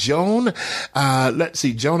go to Joan. Let's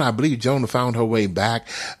see, Joan, I believe Joan found her way back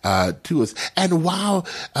to us. And while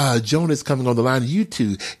Joan is coming on the line, you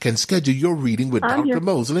two can schedule your reading with Dr.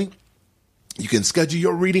 Mosley. You can schedule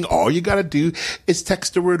your reading. All you got to do is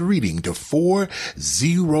text the word reading to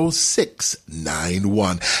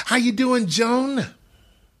 40691. How you doing, Joan?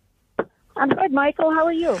 I'm good, Michael. How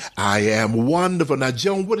are you? I am wonderful. Now,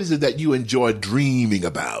 Joan, what is it that you enjoy dreaming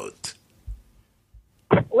about?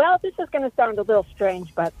 Well, this is going to sound a little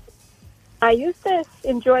strange, but I used to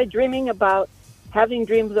enjoy dreaming about having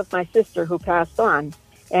dreams of my sister who passed on.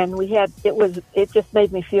 And it just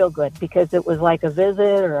made me feel good, because it was like a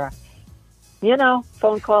visit or a,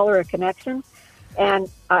 phone call or a connection. And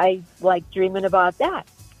I like dreaming about that.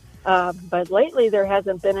 But lately there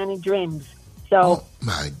hasn't been any dreams. So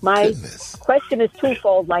my goodness. Question is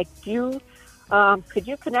twofold. Like, could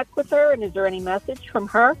you connect with her, and is there any message from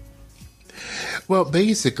her? Well,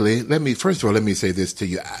 basically, let me say this to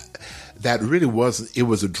you. It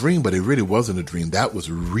was a dream, but it really wasn't a dream. That was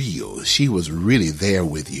real. She was really there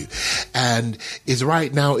with you. And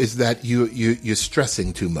right now is that you're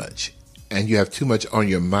stressing too much, and you have too much on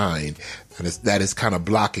your mind, and that is kind of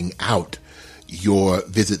blocking out your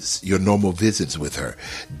visits, your normal visits with her.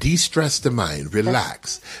 De-stress the mind,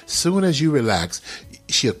 relax. Soon as you relax,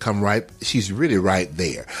 she'll come right. She's really right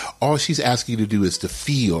there. All she's asking you to do is to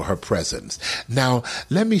feel her presence. Now,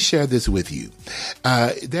 let me share this with you.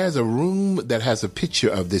 There's a room that has a picture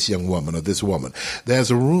of this young woman, or this woman.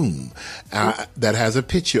 There's a room that has a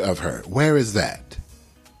picture of her. Where is that?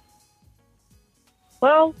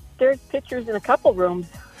 Well, there's pictures in a couple rooms.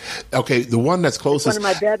 Okay, the one that's closest.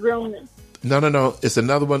 One in my bedroom. No. It's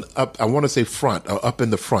another one up. I want to say front, or up in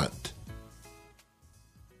the front.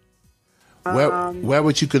 Where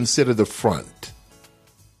would you consider the front?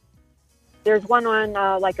 There's one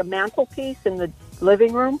on like a mantelpiece in the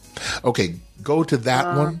living room. Okay, go to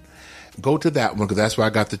that one. Go to that one, because that's where I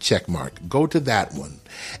got the check mark. Go to that one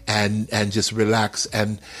and just relax.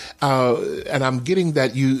 And I'm getting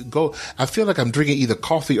that you go. I feel like I'm drinking either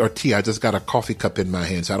coffee or tea. I just got a coffee cup in my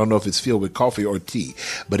hand, so I don't know if it's filled with coffee or tea,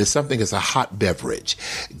 but it's something that's a hot beverage.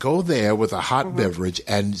 Go there with a hot beverage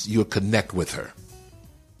and you'll connect with her.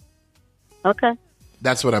 Okay.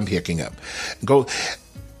 That's what I'm picking up. Go.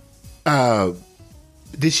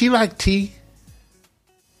 Did she like tea?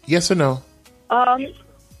 Yes or no?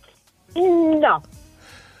 No.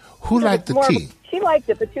 Who liked the tea? She liked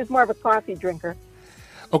it, but she was more of a coffee drinker.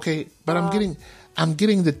 Okay, but I'm getting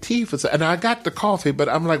the tea and I got the coffee, but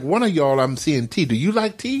I'm like, one of y'all I'm seeing tea. Do you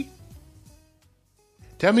like tea?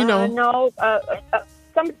 Tell me no. No.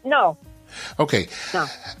 No. Okay. No.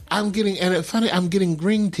 I'm getting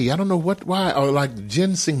green tea. I don't know why, or like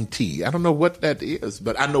ginseng tea. I don't know what that is,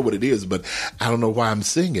 but I know what it is, but I don't know why I'm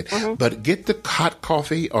seeing it. But get the hot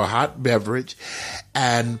coffee or hot beverage.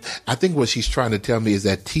 And I think what she's trying to tell me is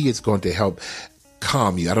that tea is going to help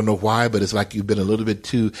calm you. I don't know why, but it's like you've been a little bit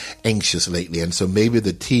too anxious lately. And so maybe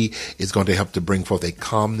the tea is going to help to bring forth a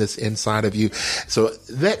calmness inside of you. So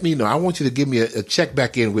let me know. I want you to give me a check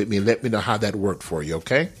back in with me and let me know how that worked for you.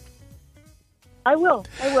 Okay? I will.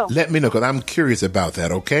 Let me know, because I'm curious about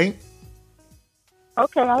that, okay?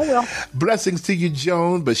 Okay, I will. Blessings to you,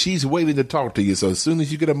 Joan, but she's waiting to talk to you. So as soon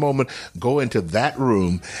as you get a moment, go into that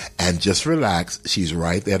room and just relax. She's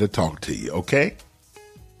right there to talk to you, okay?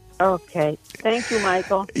 Okay. Thank you,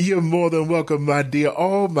 Michael. You're more than welcome, my dear.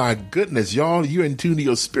 Oh, my goodness, y'all. You're in tune to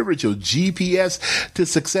your spiritual GPS to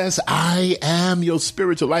success. I am your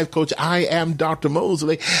spiritual life coach. I am Dr.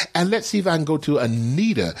 Mosley. And let's see if I can go to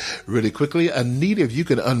Anita really quickly. Anita, if you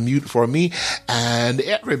can unmute for me. And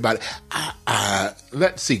everybody,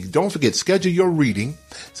 let's see. Don't forget, schedule your reading.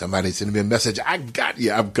 Somebody send me a message. I got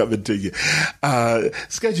you. I'm coming to you.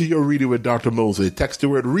 Schedule your reading with Dr. Mosley. Text the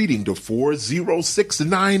word reading to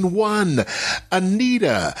 40691.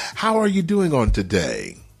 Anita, how are you doing on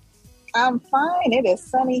today? I'm fine. It is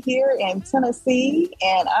sunny here in Tennessee,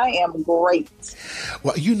 and I am great.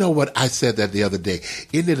 Well, you know what? I said that the other day.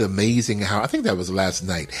 Isn't it amazing how, I think that was last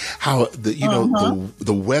night, how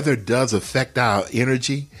the weather does affect our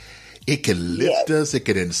energy? It can lift us. It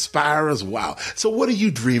can inspire us. Wow. So what are you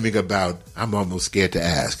dreaming about? I'm almost scared to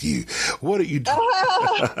ask you. What are you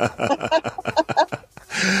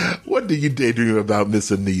What do you daydream about, Miss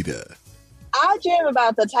Anita? I dream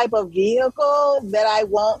about the type of vehicle that I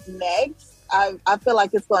want next. I feel like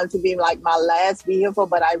it's going to be like my last vehicle,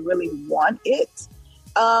 but I really want it.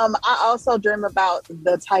 I also dream about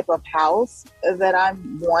the type of house that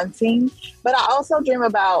I'm wanting, but I also dream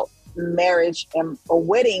about marriage and a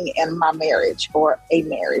wedding and my marriage, or a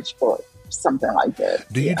marriage, or something like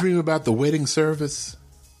that. Do you dream about the wedding service?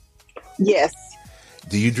 Yes.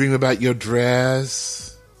 Do you dream about your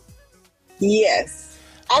dress? Yes.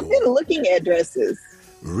 I've been looking at dresses.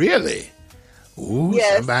 Really? Ooh,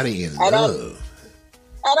 yes. Somebody in love.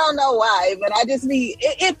 I don't know why, but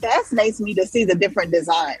it fascinates me to see the different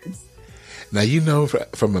designs. Now, you know,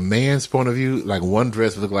 from a man's point of view, like one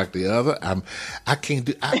dress would look like the other. I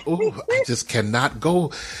just cannot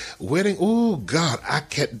go wedding. Oh God, I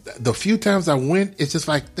can't. The few times I went, it's just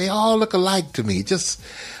like they all look alike to me. Just,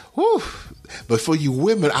 whew. But for you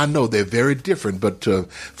women, I know they're very different. But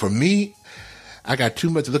for me, I got too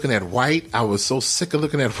much looking at white. I was so sick of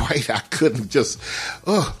looking at white, I couldn't just.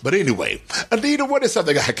 But anyway, Anita, what is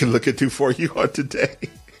something I can look into for you on today?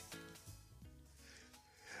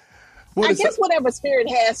 I guess whatever Spirit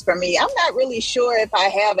has for me. I'm not really sure if I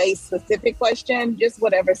have a specific question, just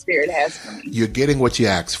whatever Spirit has for me. You're getting what you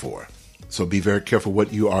asked for. So be very careful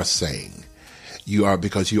what you are saying.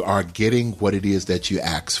 Because you are getting what it is that you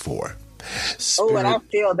asked for. Spirit, and I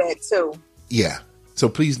feel that too. Yeah. So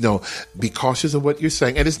please know, be cautious of what you're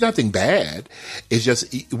saying. And it's nothing bad. It's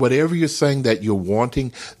just whatever you're saying that you're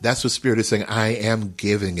wanting, that's what Spirit is saying. I am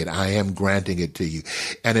giving it. I am granting it to you.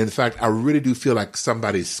 And in fact, I really do feel like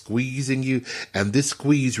somebody's squeezing you. And this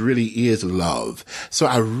squeeze really is love. So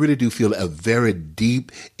I really do feel a very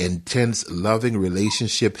deep, intense, loving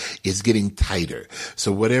relationship is getting tighter.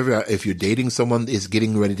 So whatever, if you're dating someone, it's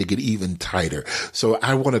getting ready to get even tighter. So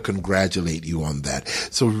I want to congratulate you on that.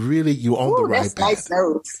 So really, you're on the right path. Nice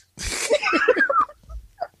notes.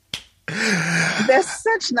 That's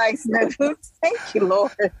such nice notes. Thank you,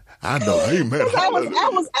 Lord. I know. Amen. I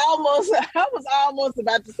was almost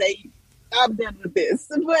about to say, I'm done with this,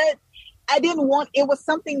 but I didn't want. It was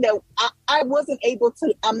something that I wasn't able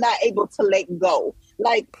to. I'm not able to let go.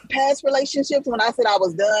 Like past relationships, when I said I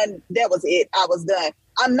was done, that was it. I was done.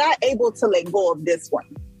 I'm not able to let go of this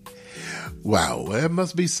one. Wow, there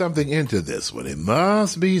must be something into this one. It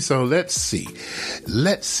must be. So let's see.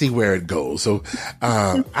 Let's see where it goes. So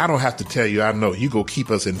I don't have to tell you. I know you go keep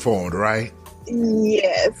us informed, right?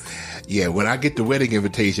 Yes. Yeah, when I get the wedding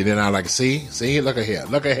invitation, then I like, see, look at here.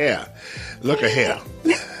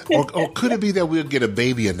 or could it be that we'll get a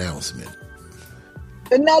baby announcement?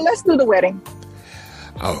 No, let's do the wedding.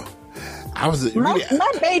 Oh, I was really,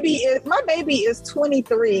 my baby is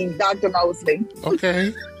 23, Dr. Mosley.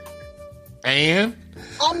 Okay. And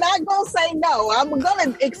I'm not gonna say no. I'm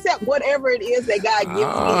gonna accept whatever it is that God gives me. I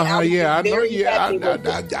know.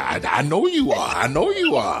 I know you are. I know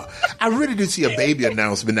you are. I really do see a baby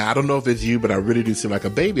announcement. Now I don't know if it's you, but I really do see like a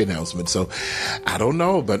baby announcement. So I don't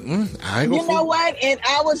know, but I ain't gonna. You know what? And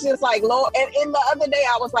I was just like, Lord. And the other day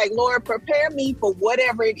I was like, Lord, prepare me for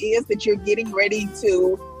whatever it is that you're getting ready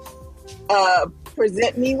to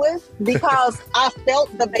present me with, because I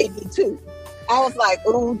felt the baby too. I was like,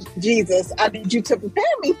 oh, Jesus, I need you to prepare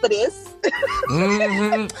me for this.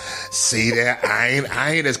 See that?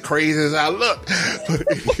 I ain't as crazy as I look.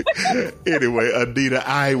 Anyway, Anita,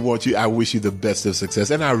 I wish you the best of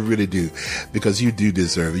success. And I really do, because you do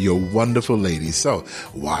deserve it. You're a wonderful lady. So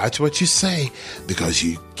watch what you say, because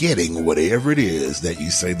you're getting whatever it is that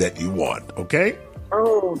you say that you want. Okay?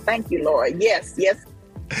 Oh, thank you, Lord. Yes.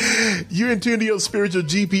 You're in tune to your spiritual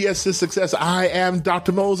GPS to success. I am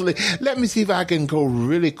Dr. Mosley. Let me see if I can go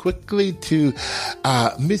really quickly to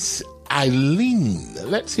Miss Eileen.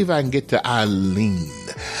 Let's see if I can get to Eileen.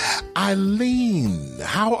 Eileen,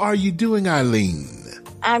 how are you doing, Eileen?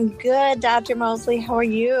 I'm good, Dr. Mosley. How are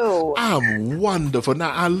you? I'm wonderful.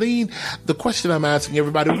 Now, Eileen, the question I'm asking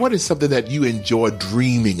everybody, what is something that you enjoy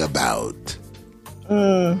dreaming about?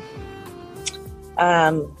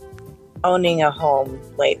 Owning a home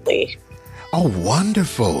lately. Oh,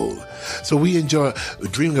 wonderful. So we enjoy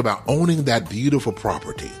dreaming about owning that beautiful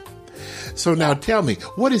property. So now tell me,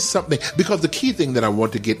 what is something, because the key thing that I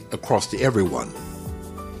want to get across to everyone,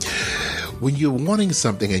 when you're wanting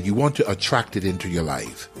something and you want to attract it into your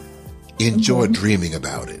life, enjoy dreaming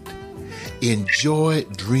about it. Enjoy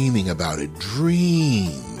dreaming about it.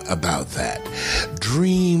 Dream about that.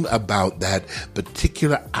 Dream about that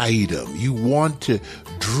particular item. You want to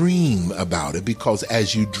dream about it, because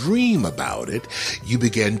as you dream about it, you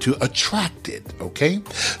begin to attract it. Okay?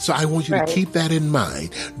 So I want you to keep that in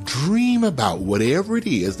mind. Dream about whatever it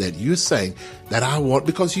is that you're saying that I want,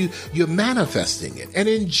 because you're manifesting it, and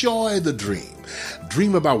enjoy the dream.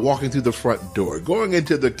 Dream about walking through the front door, going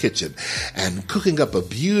into the kitchen and cooking up a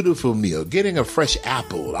beautiful meal, getting a fresh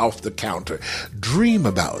apple off the counter. Dream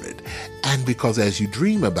about it. And because as you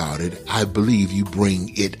dream about it, I believe you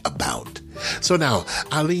bring it about. So now,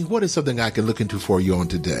 Eileen, what is something I can look into for you on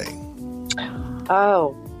today?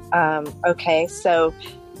 Okay. So,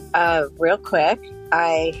 real quick,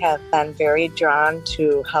 I have been very drawn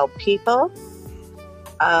to help people.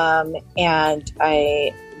 And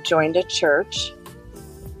I joined a church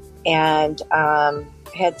and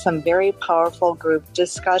had some very powerful group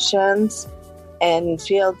discussions, and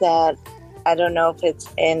feel that, I don't know if it's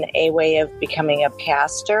in a way of becoming a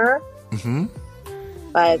pastor,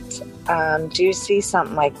 but do you see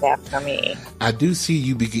something like that for me? I do see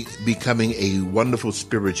you becoming a wonderful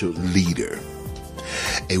spiritual leader.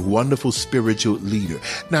 A wonderful spiritual leader.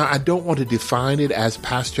 Now, I don't want to define it as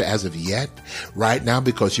pastor as of yet, right now,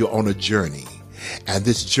 because you're on a journey. And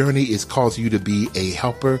this journey is causing you to be a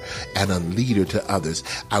helper and a leader to others.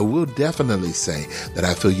 I will definitely say that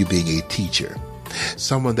I feel you being a teacher.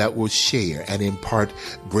 Someone that will share and impart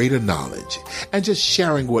greater knowledge, and just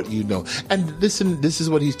sharing what you know. And listen, this is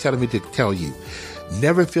what he's telling me to tell you.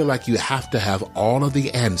 Never feel like you have to have all of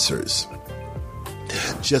the answers.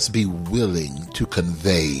 Just be willing to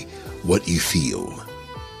convey what you feel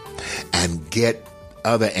and get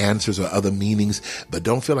other answers or other meanings, but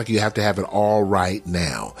don't feel like you have to have it all right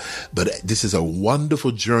now. But this is a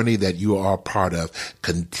wonderful journey that you are a part of.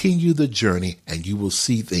 Continue the journey and you will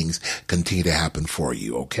see things continue to happen for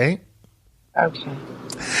you. Okay? Okay.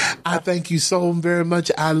 I thank you so very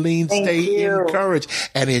much, Eileen. Stay encouraged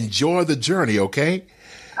and enjoy the journey. Okay?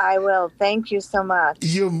 I will. Thank you so much.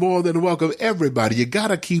 You're more than welcome. Everybody, you got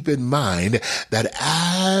to keep in mind that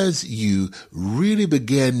as you really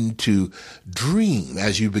begin to dream,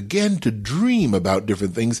 about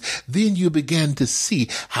different things, then you begin to see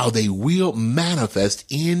how they will manifest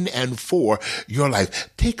in and for your life.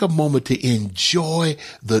 Take a moment to enjoy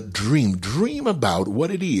the dream. Dream about what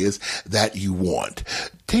it is that you want.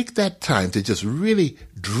 Take that time to just really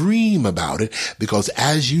dream about it, because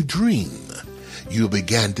as you dream, you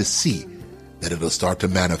began to see that it'll start to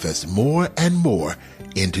manifest more and more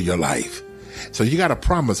into your life. So you got to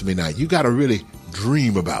promise me now, you got to really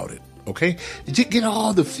dream about it. Okay? Get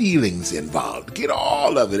all the feelings involved. Get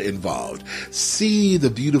all of it involved. See the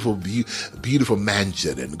beautiful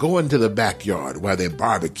mansion and go into the backyard while they're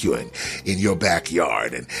barbecuing in your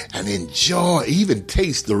backyard and enjoy, even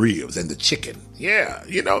taste the ribs and the chicken. Yeah,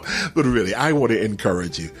 but really, I want to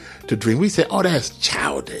encourage you to dream. We say, oh, that's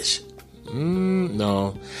childish.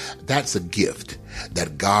 No, that's a gift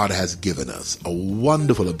that God has given us, a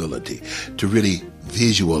wonderful ability to really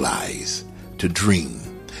visualize, to dream.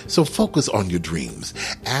 So focus on your dreams.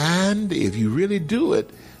 And if you really do it,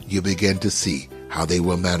 you begin to see how they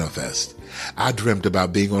will manifest. I dreamt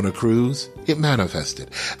about being on a cruise. It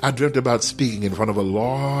manifested. I dreamt about speaking in front of a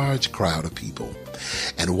large crowd of people.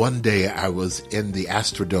 And one day I was in the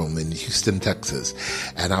Astrodome in Houston, Texas,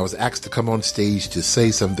 and I was asked to come on stage to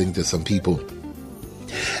say something to some people.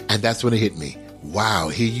 And that's when it hit me. Wow,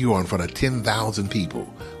 here you are in front of 10,000 people.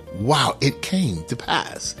 Wow, it came to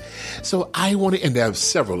pass. So I want to, and there are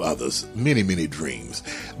several others, many, many dreams,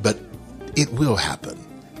 but it will happen.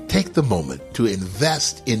 Take the moment to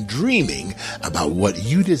invest in dreaming about what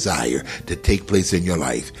you desire to take place in your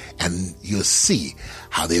life, and you'll see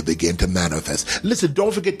how they begin to manifest. Listen,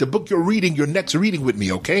 don't forget to book your next reading with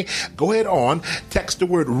me, okay? Go ahead on, text the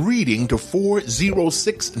word reading to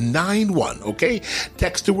 40691, okay?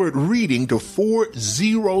 Text the word reading to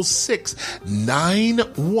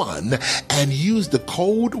 40691 and use the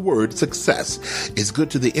code word success. It's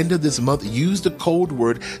good to the end of this month. Use the code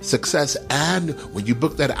word success, and when you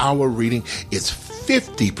book that hour reading, it's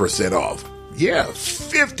 50% off. Yeah,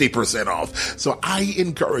 50% off. So I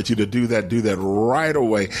encourage you to do that right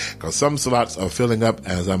away, because some slots are filling up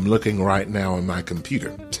as I'm looking right now on my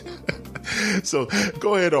computer. So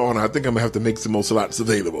go ahead on. I think I'm gonna have to make some more slots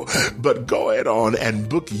available, but go ahead on and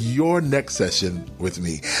book your next session with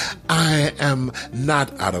me. I am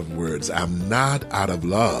not out of words. I'm not out of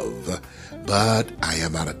love, but I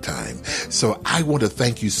am out of time. So I want to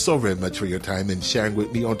thank you so very much for your time and sharing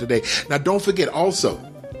with me on today. Now, don't forget also,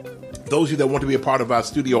 those of you that want to be a part of our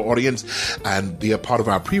studio audience and be a part of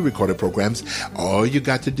our pre-recorded programs, all you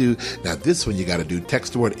got to do, now this one you got to do,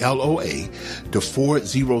 text the word LOA to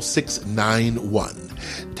 40691.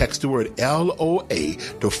 Text the word LOA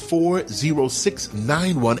to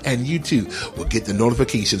 40691, and you too will get the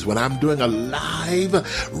notifications when I'm doing a live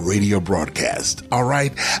radio broadcast. All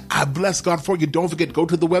right. I bless God for you. Don't forget, go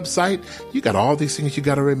to the website. You got all these things you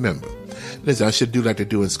got to remember. Listen, I should do like they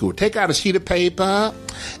do in school. Take out a sheet of paper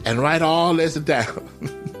and write all this down.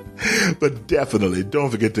 But definitely don't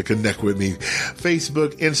forget to connect with me.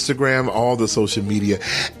 Facebook, Instagram, all the social media.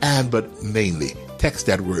 But mainly, text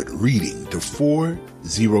that word reading to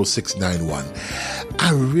 40691.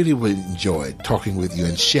 I really would enjoy talking with you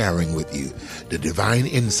and sharing with you the divine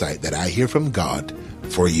insight that I hear from God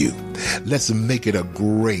for you. Let's make it a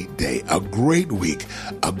great day, a great week,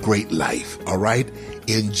 a great life. All right?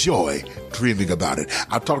 Enjoy dreaming about it.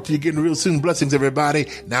 I'll talk to you again real soon. Blessings, everybody.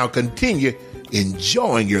 Now continue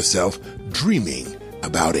enjoying yourself, dreaming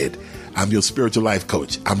about it. I'm your spiritual life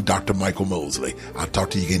coach. I'm Dr. Michael Mosley. I'll talk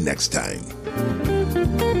to you again next time.